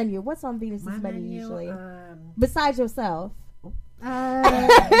on your menu? What's on Venus's menu usually? Besides yourself.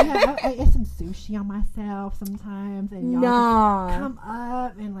 I eat some sushi on myself sometimes, and y'all just come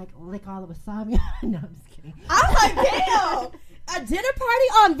up and lick all the wasabi. No, I'm just kidding. I'm like, damn, a dinner party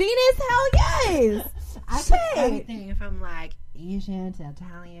on Venus? Hell yes. I cook everything from Asian to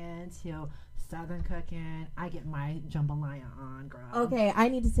Italian to Southern cooking. I get my jambalaya on, girl. Okay, I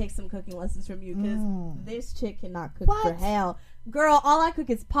need to take some cooking lessons from you because this chick cannot cook for hell. Girl, all I cook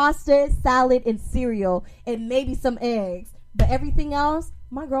is pasta, salad, and cereal, and maybe some eggs. But everything else,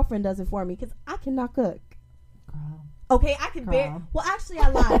 my girlfriend does it for me because I cannot cook. Girl. Okay, I can well, actually, I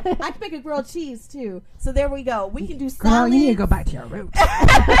lied. I can make a grilled cheese too. So there we go. We can do salad. Girl, you need to go back to your roots. Go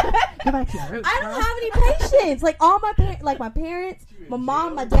back to your roots. I don't have any patience. All my parents, my parents, my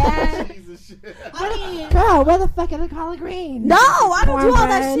mom, my dad. I mean, girl, where the fuck are the collard greens? No, I don't do all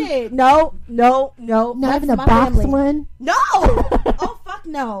that shit. No. Not even a box one. No. Oh fuck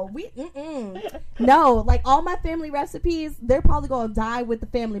no. No, all my family recipes, they're probably gonna die with the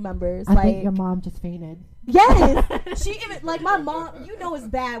family members. I think your mom just fainted. Yes. She even my mom. It's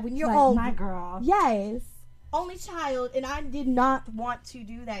bad when you're old. My girl. Yes. Only child, and I did not want to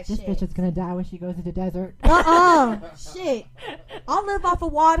do that this shit. This bitch is gonna die when she goes to the desert. Shit. I'll live off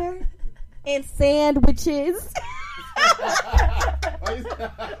of water and sandwiches.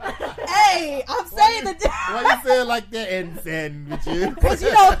 Hey, I'm saying the desert. Why you say it like that and sandwiches? Because,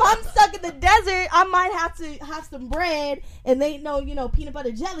 if I'm stuck in the desert, I might have to have some bread, and they know, peanut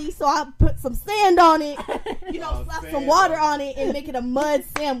butter jelly, so I'll put some sand on it, slap some water on it, and make it a mud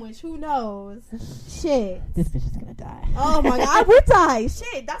sandwich. Who knows? Shit. This bitch is gonna die. Oh, my God. I would die.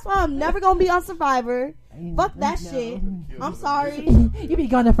 Shit. That's why I'm never going to be on Survivor. Fuck that shit. I'm sorry. You be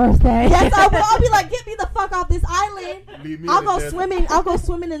gone the first day. Yes, I will. I'll be like, get me the fuck off this island. I'll go swimming. I'll go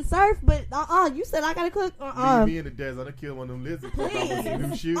swimming and surf. But you said I gotta cook. Leave me in the desert. I kill one of them lizards. Please. Some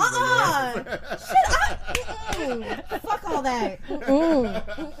new shoes. Shit. Fuck all that.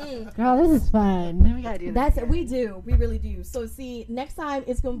 Girl, this is fun. We gotta do That's it. We do. We really do. So see, next time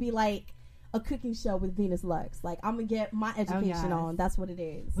it's gonna be like a cooking show with Venus Lux. Like, I'm gonna get my education on. That's what it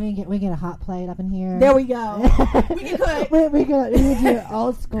is. We get a hot plate up in here. There we go. We can cook. we can do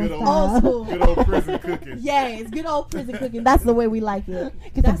old school good style. Old school. Good old prison cooking. Yes, good old prison cooking. That's the way we like it.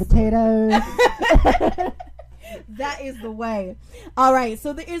 Get some potatoes. That is the way. All right,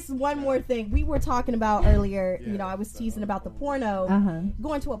 so there is one more thing we were talking about earlier. I was teasing about the porno.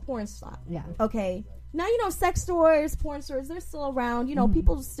 Going to a porn shop. Yeah. Okay. Now, sex stores, porn stores, they're still around.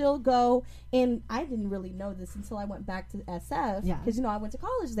 People still go. And I didn't really know this until I went back to SF. Yeah. Because, I went to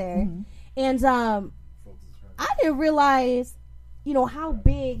college there. And I didn't realize, how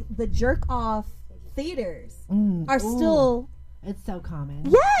big the jerk-off theaters are still. It's so common.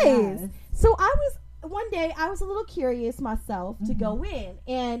 Yes. So one day, I was a little curious myself to go in.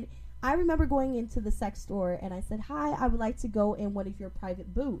 And I remember going into the sex store and I said, "Hi, I would like to go in one of your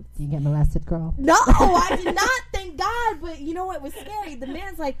private booths." Do you get molested, girl? No, I did not, thank God. But you know what was scary? The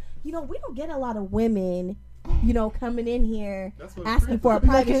man's like, we don't get a lot of women, coming in here asking for a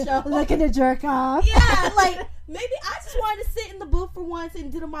private show. Looking to jerk off. Yeah, like, maybe I just wanted to sit in the booth for once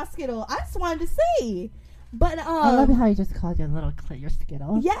and do the Mosquito. I just wanted to see. But I love how you just called your little clit your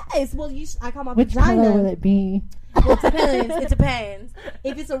Skittle. Yes, well, I call my Which vagina. color will it be? Well, it depends. It depends.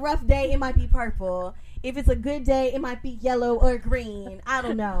 If it's a rough day, it might be purple. If it's a good day, it might be yellow or green. I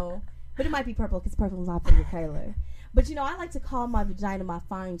don't know. But it might be purple because purple is my favorite color. But, I like to call my vagina my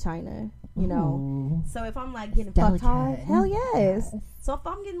fine china, Ooh. So if I'm, like, getting fucked hard, hell yes. So if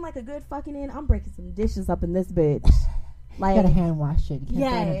I'm getting, like, a good fucking in, I'm breaking some dishes up in this bitch. Like, you gotta hand wash it. You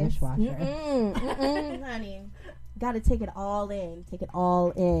can't throw it in a dishwasher. Honey. Gotta take it all in. Take it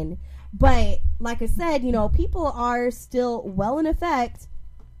all in. But, like I said, people are still well in effect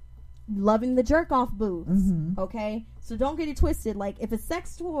loving the jerk-off booths. Okay? So don't get it twisted. Like, if a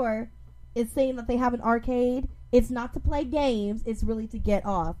sex store is saying that they have an arcade, it's not to play games. It's really to get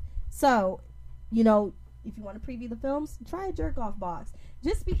off. So, if you want to preview the films, try a jerk-off box.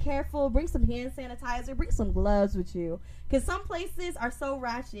 Just be careful. Bring some hand sanitizer. Bring some gloves with you. Because some places are so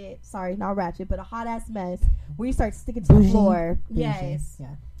ratchet. Sorry, not ratchet, but a hot-ass mess where you start sticking to the floor. Bougie. Yes.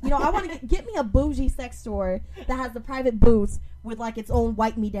 Yeah. I want to get me a bougie sex store that has the private booths with, like, its own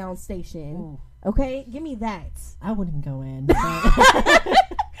wipe-me-down station. Ooh. Okay? Give me that. I wouldn't even go in.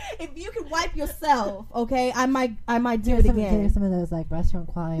 If you can wipe yourself, okay, I might do it again. Some of those, like, restaurant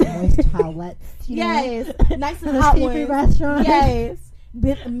quality moist towelettes. Yes. Nice and hot ones. Restaurant. Yes.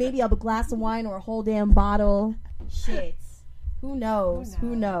 Maybe a glass of wine or a whole damn bottle. Shit. Who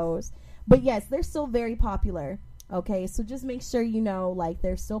knows? But yes, they're still very popular. Okay, so just make sure like,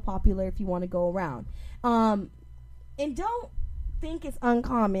 they're still popular if you want to go around. And don't think it's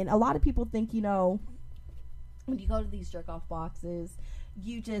uncommon. A lot of people think, when you go to these jerk-off boxes,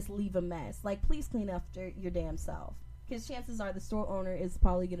 you just leave a mess. Like, please clean up your damn self. Because chances are the store owner is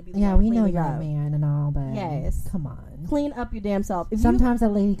probably going to be the one we know cleaning you're up. a man and all, but yes, come on. Clean up your damn self. Sometimes a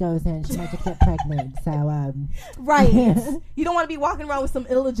lady goes in, she might just get pregnant, so, Right. You don't want to be walking around with some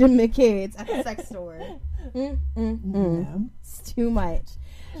illegitimate kids at the sex store. No. It's too much.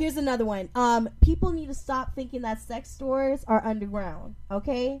 Here's another one. People need to stop thinking that sex stores are underground,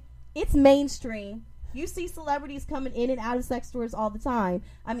 okay? It's mainstream. You see celebrities coming in and out of sex stores all the time.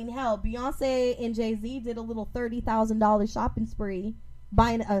 I mean, hell, Beyonce and Jay-Z did a little $30,000 shopping spree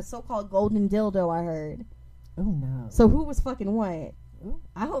buying a so-called golden dildo, I heard. Oh, no. So who was fucking what? Ooh.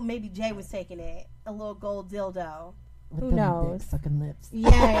 I hope maybe Jay was taking it. A little gold dildo. With Who them knows? big sucking lips.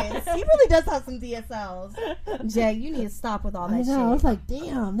 Yes. He really does have some DSLs. Jay, you need to stop with all that shit. I was like,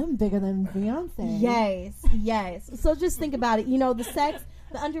 damn, them bigger than Beyonce. Yes. So just think about it.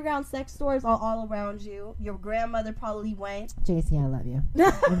 The underground sex stores are all around you. Your grandmother probably went. JC, I love you.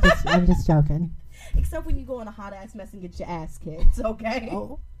 I'm just joking. Except when you go on a hot ass mess and get your ass kicked, okay?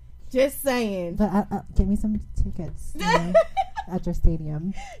 Oh. Just saying. But give me some tickets at your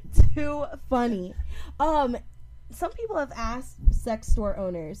stadium. Too funny. Some people have asked sex store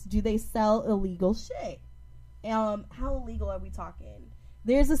owners, do they sell illegal shit? How illegal are we talking?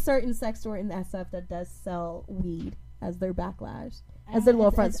 There's a certain sex store in SF that does sell weed as their backlash. As their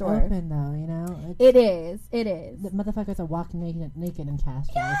little front store. It's open though, you know. It is. The motherfuckers are walking naked in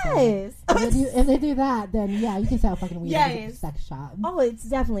Castro. Yes. So if they do that, then yeah, you can sell fucking weed at a sex shop. Oh, it's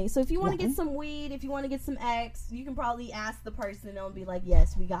definitely. So if you want to get some weed, if you want to get some X, you can probably ask the person and they'll be like,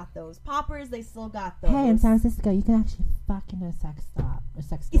 yes, we got those. Poppers, they still got those. Hey, in San Francisco, you can actually fuck in a sex stop. A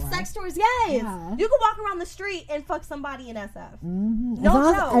sex store. Sex stores, yes. Yeah. You can walk around the street and fuck somebody in SF. Mm-hmm.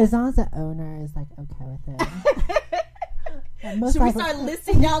 No joke. As long as the owner is like okay with it. Should we start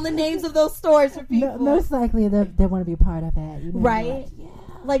listing down the names of those stores for people? Most likely they want to be part of it. You know, right?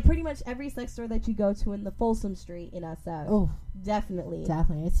 Like pretty much every sex store that you go to in the Folsom Street in SF. Oh, definitely.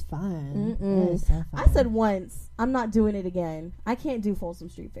 It's fun. It is so fun. I said once, I'm not doing it again. I can't do Folsom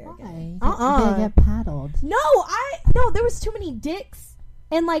Street Fair again. They get paddled. No, there was too many dicks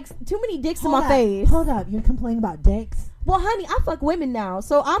and like too many dicks in my face. Hold up, you're complaining about dicks? Well, honey, I fuck women now,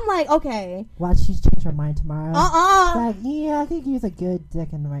 so I'm like, okay. Watch, she's change her mind tomorrow. Like, yeah, I could use a good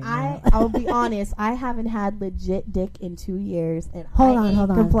dick in right now. I'll be honest, I haven't had legit dick in 2 years, and hold I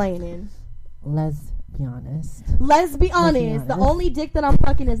on. complaining. Let's be honest. The only dick that I'm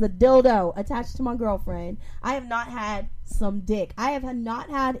fucking is a dildo attached to my girlfriend. I have not had some dick. I have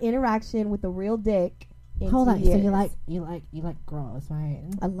not had interaction with a real dick. Hold on, so you like girls, right?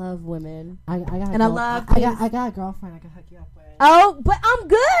 I love women. I got a girlfriend I can hook you up with. Oh, but I'm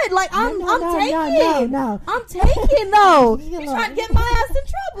good. Like I'm taking. No. I'm taking though. You're trying to get my ass in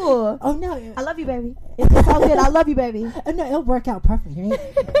trouble. Oh no, I love you, baby. It's all good. I love you, baby. No, it'll work out perfect. You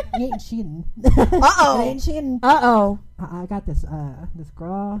ain't cheating. Uh-oh. You ain't cheating. Uh-oh. I got this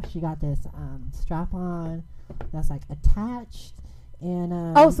girl. She got this strap on that's like attached, and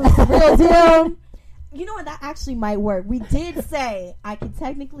so it's a real deal. You know what? That actually might work. We did say I could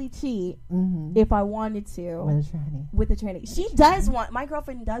technically cheat if I wanted to with a tranny. She does want. My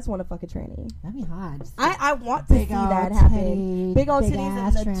girlfriend does want to fuck a tranny. That'd be hot. I want to see that happen. Big old titties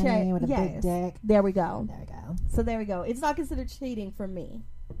and the tranny with a big dick. There we go. So there we go. It's not considered cheating for me.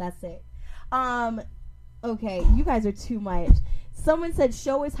 That's it. Okay, you guys are too much. Someone said,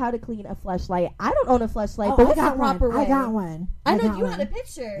 show us how to clean a fleshlight. I don't own a fleshlight, but what's the proper way? I got one. I know you had a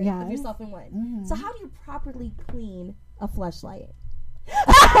picture of yourself in one. Mm-hmm. So how do you properly clean a fleshlight?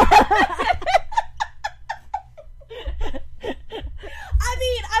 I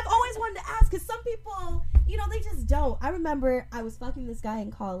mean, I've always wanted to ask, because some people, they just don't. I remember I was fucking this guy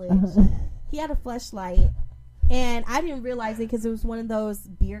in college. He had a fleshlight. And I didn't realize it because it was one of those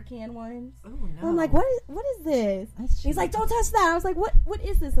beer can ones. Oh, no. I'm like, what is this? He's like, don't touch that. I was like, what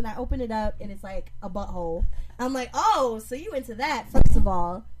is this? And I open it up, and it's like a butthole. I'm like, oh, so you into that, first of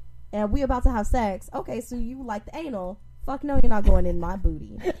all. And we about to have sex. Okay, so you like the anal. Fuck no, you're not going in my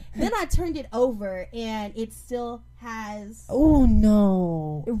booty. Then I turned it over, and it still has... Oh,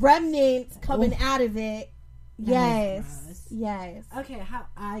 no. Remnants coming out of it. Yes. Okay, how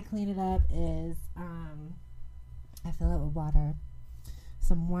I clean it up is... I fill it with water,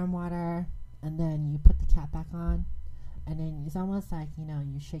 some warm water, and then you put the cap back on, and then it's almost like,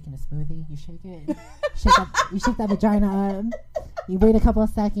 you're shaking a smoothie. You shake it, you shake that vagina up, you wait a couple of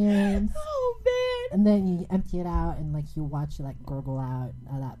seconds, and then you empty it out, and like you watch it like gurgle out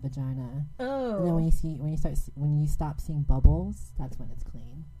of that vagina. Oh. And then when you stop seeing bubbles, that's when it's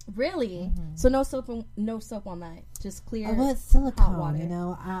clean. Really? Mm-hmm. So no soap on that. Just clear. Well, it's silicone, water.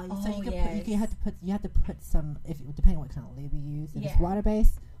 So you have to put some, depending on what kind of lube you use. If it's water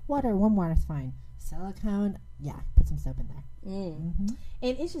based, warm water is fine. Silicone, put some soap in there. Mm-hmm.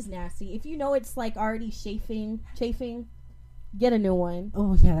 And it's just nasty. If it's like already chafing. Get a new one.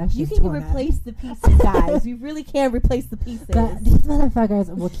 Oh yeah, that's you can replace the pieces, guys. You really can replace the pieces. But these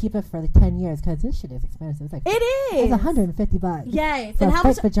motherfuckers will keep it for like 10 years because this shit is expensive. It's like it's $150. Yes, for a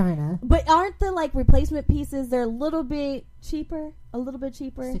fake vagina. But aren't the like replacement pieces? They're a little bit cheaper.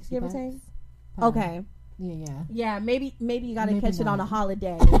 Give or take. Okay. Yeah. Maybe you gotta catch it on a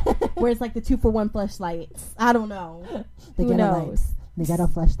holiday where it's like the 2-for-1 fleshlights. I don't know. Who knows? The ghetto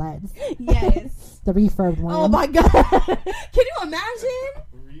fleshlights. Yes. The refurbed one. Oh my god. Can you imagine?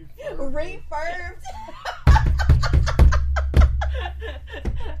 Refurbed.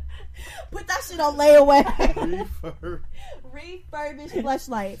 Put that shit on layaway. Refurbished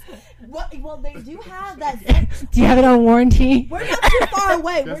fleshlights. Well, they do have that. Do you have it on warranty? We're not too far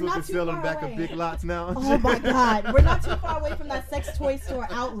away. That's we're what not they too sell far them back away. at Big Lots now. Oh my god, we're not too far away from that sex toy store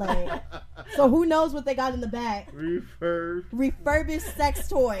outlet. So who knows what they got in the back? Refurbished sex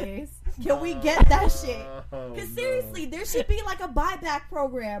toys. Can we get that shit? Because seriously, there should be like a buyback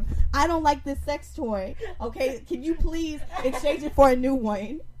program. I don't like this sex toy. Okay, can you please exchange it for a new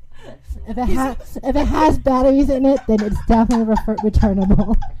one? If it has batteries in it, then it's definitely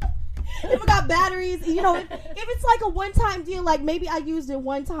returnable. If it got batteries, if it's like a one-time deal, like maybe I used it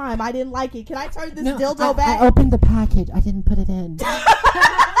one time, I didn't like it. Can I turn this dildo back? I opened the package. I didn't put it in. Seriously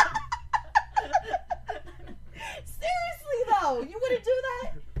though, you wouldn't do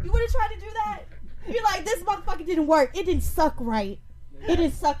that? You wouldn't try to do that? You're like, this motherfucker didn't work. It didn't suck right. It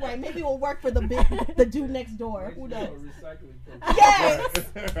didn't suck right. Maybe it will work for the dude next door. Who knows? Yes.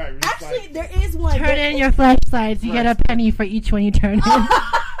 Actually, there is one. Turn in your flashlights. You get a penny for each one you turn in.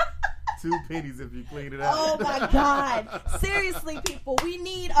 2 pennies if you clean it out. Oh my God. Seriously, people, we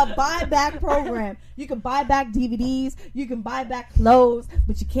need a buyback program. You can buy back DVDs, you can buy back clothes,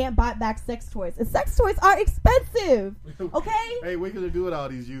 but you can't buy back sex toys. And sex toys are expensive. Okay? Hey, what can they do with all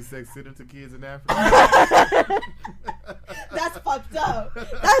these youth sex sent to kids in Africa? That's fucked up.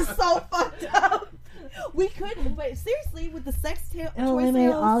 That's so fucked up. We couldn't, but seriously, with the sex toy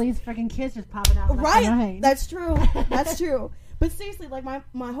sales, all these freaking kids just popping out. Right? That's true. That's true. But seriously, like my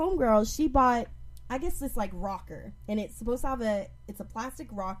homegirl, she bought, I guess, this like rocker, and it's supposed to have it's a plastic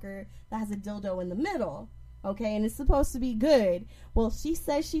rocker that has a dildo in the middle, okay, and it's supposed to be good. Well, she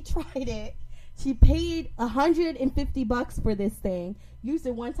says she tried it. She paid $150 for this thing. Used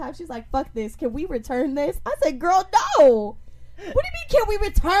it one time. She's like, "Fuck this. Can we return this?" I said, "Girl, no. What do you mean? Can we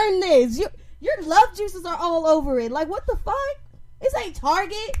return this? Your love juices are all over it. Like, what the fuck? This ain't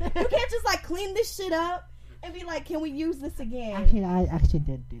Target. You can't just like clean this shit up and be like, can we use this again?" Actually, I actually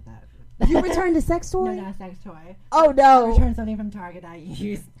did do that. You returned a sex toy? No, not a sex toy. Oh, no. I returned something from Target I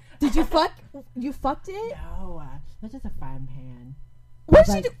used. Did you fuck? You fucked it? No, that's just a frying pan. What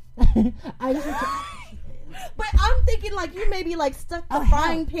did you do? I just But I'm thinking like you maybe like stuck the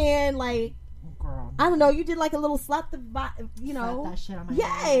frying pan like, girl, I don't know, you did like a little slap the, slap that shit on my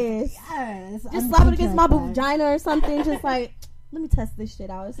yes. Yes. Just slap it against my vagina or something. Just like, let me test this shit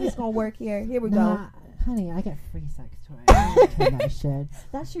out. Is this gonna work here? Here we go. Honey, I get free sex toys. I don't return that shit.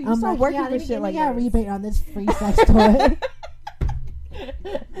 That's true. You start working with shit like that. I got a rebate on this free sex toy.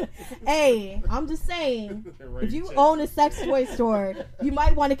 Hey, I'm just saying, if you own a sex toy store, you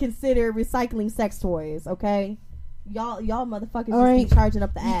might want to consider recycling sex toys, okay? Y'all motherfuckers just keep charging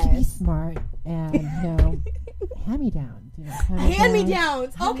up the ass. Be smart and, hand-me-downs.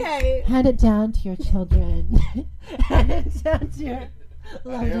 Hand-me-downs, okay. Hand it down to your children. Hand it down to your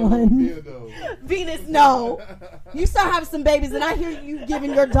loved ones. Venus, no. You start having some babies, and I hear you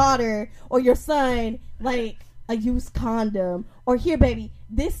giving your daughter or your son, like, a used condom. Or here, baby,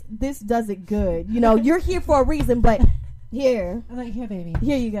 this does it good. You're here for a reason, but here. I'm like, here, baby.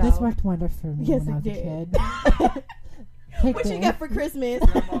 Here you go. This worked wonderful for me when I was a kid. What you get for Christmas?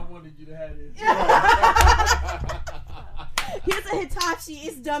 Grandma wanted you to have this. Here's a Hitachi.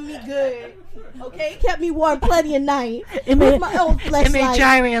 It's done me good. Okay? Kept me warm plenty of night. It made my own fleshlight. It may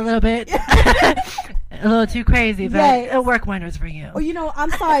gyrate a little bit. A little too crazy, but it'll work wonders for you. Or,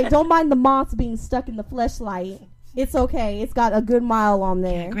 I'm sorry. Don't mind the moths being stuck in the fleshlight. It's okay. It's got a good mile on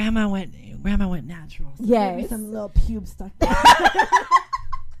there. Yeah, Grandma went natural. So yes. maybe some little pubes stuck there.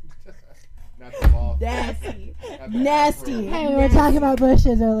 Nasty. Hey, we were talking about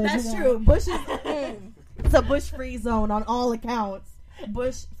bushes earlier. That's true. Bushes. It's a bush-free zone on all accounts.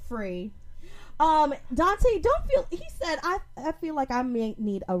 Bush-free. Dante, don't feel. He said, I feel like I may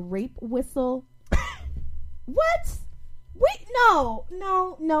need a rape whistle. What? Wait, no.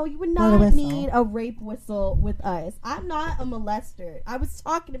 You would not need a rape whistle with us. I'm not a molester. I was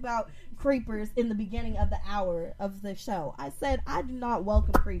talking about creepers in the beginning of the hour of the show. I said I do not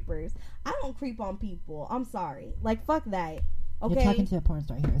welcome creepers. I don't creep on people. I'm sorry. Like, fuck that. Okay? You're talking to a porn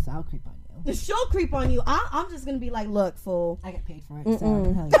star here, so I'll creep on you. She'll creep on you. I'm just going to be like, look, fool. I get paid for it,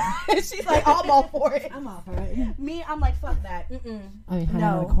 so hell yeah. She's like, I'm all for it. I'm all for it. Me, I'm like, fuck that. I mean, hide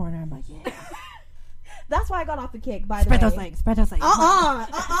in the corner. I'm like, yeah. That's why I got off the kick, by the way. Spread those legs.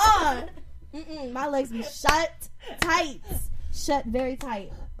 My legs be shut tight. Shut very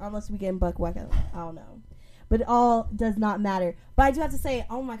tight. Unless we get in buck whack. I don't know. But it all does not matter. But I do have to say,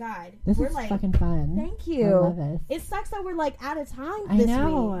 oh my God. We're is like, fucking fun. Thank you. I love this. It sucks that we're like out of time this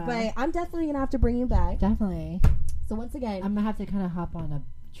week. But I'm definitely going to have to bring you back. Definitely. So once again. I'm going to have to kind of hop on a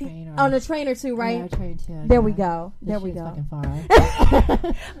train on a train or two, right? Yeah, a train too. There we go. There we go. Fucking far.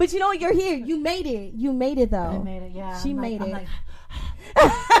 But you know what? You're here. You made it. You made it, though. I made it. Yeah. She made it. I'm like,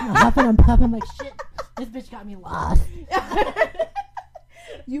 I'm huffing, I'm puffing. I'm like, shit. This bitch got me lost.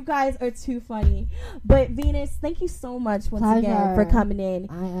 You guys are too funny. But Venus, thank you so much once again for coming in.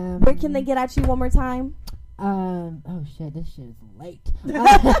 I am. Where can they get at you one more time? Oh shit, this shit is late.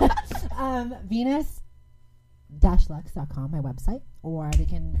 Venus-lux.com, my website, or they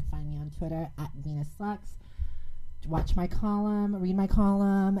can find me on Twitter at VenusLux. watch my column, read my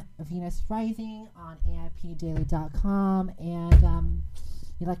column, Venus Rising on AIPdaily.com. And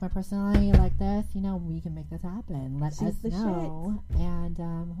you like my personality, you like this, we can make this happen. Let us know. Shit. And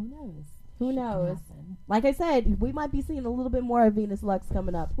who knows? Who knows? Like I said, we might be seeing a little bit more of Venus Lux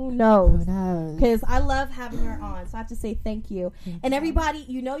coming up. Who knows? Who knows? Because I love having her on. So I have to say thank you. And everybody,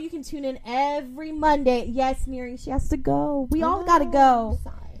 you can tune in every Monday. Yes, Nearing, she has to go. We all got to go.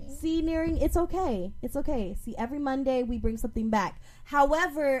 Sorry. See, Nearing, it's okay. It's okay. See, every Monday we bring something back.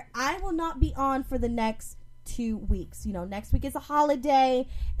 However, I will not be on for the next 2 weeks. Next week is a holiday.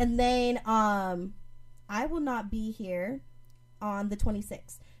 And then I will not be here on the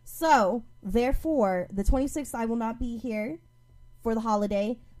 26th. So, therefore, the 26th, I will not be here for the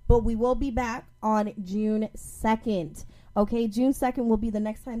holiday, but we will be back on June 2nd. Okay, June 2nd will be the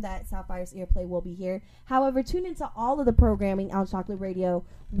next time that Sapphire's Airplay will be here. However, tune into all of the programming on Chocolate Radio.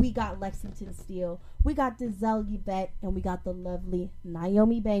 We got Lexington Steele, we got Dizelle Yvette, and we got the lovely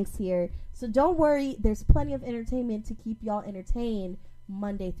Naomi Banks here. So don't worry, there's plenty of entertainment to keep y'all entertained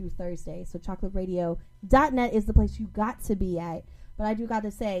Monday through Thursday. So chocolateradio.net is the place you got to be at. But I do got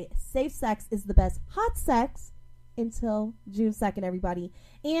to say, safe sex is the best hot sex until June 2nd, everybody.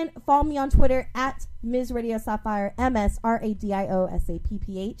 And follow me on Twitter at Ms. Radio Sapphire,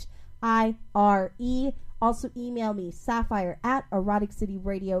 MsRadioSapphireIre. Also email me,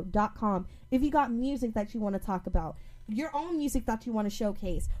 sapphire@eroticcityradio.com if you got music that you want to talk about, your own music that you want to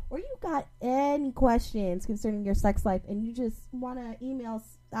showcase, or you got any questions concerning your sex life and you just want to email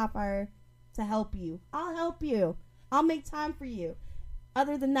Sapphire to help you. I'll help you. I'll make time for you.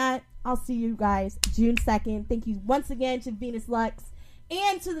 Other than that, I'll see you guys June 2nd. Thank you once again to Venus Lux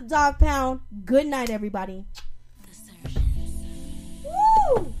and to the Dog Pound. Good night, everybody.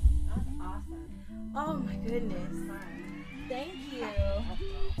 Woo! That's awesome. Oh, my goodness. Thank you.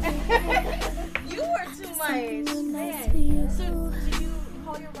 You were too much. Man. So, did you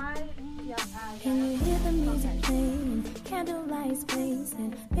call your ride? Can you hear the music playing? Candlelight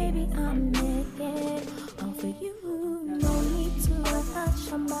blazing. Baby, I'm naked. All for you. No need to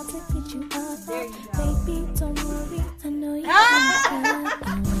rush. I'm about to get you up.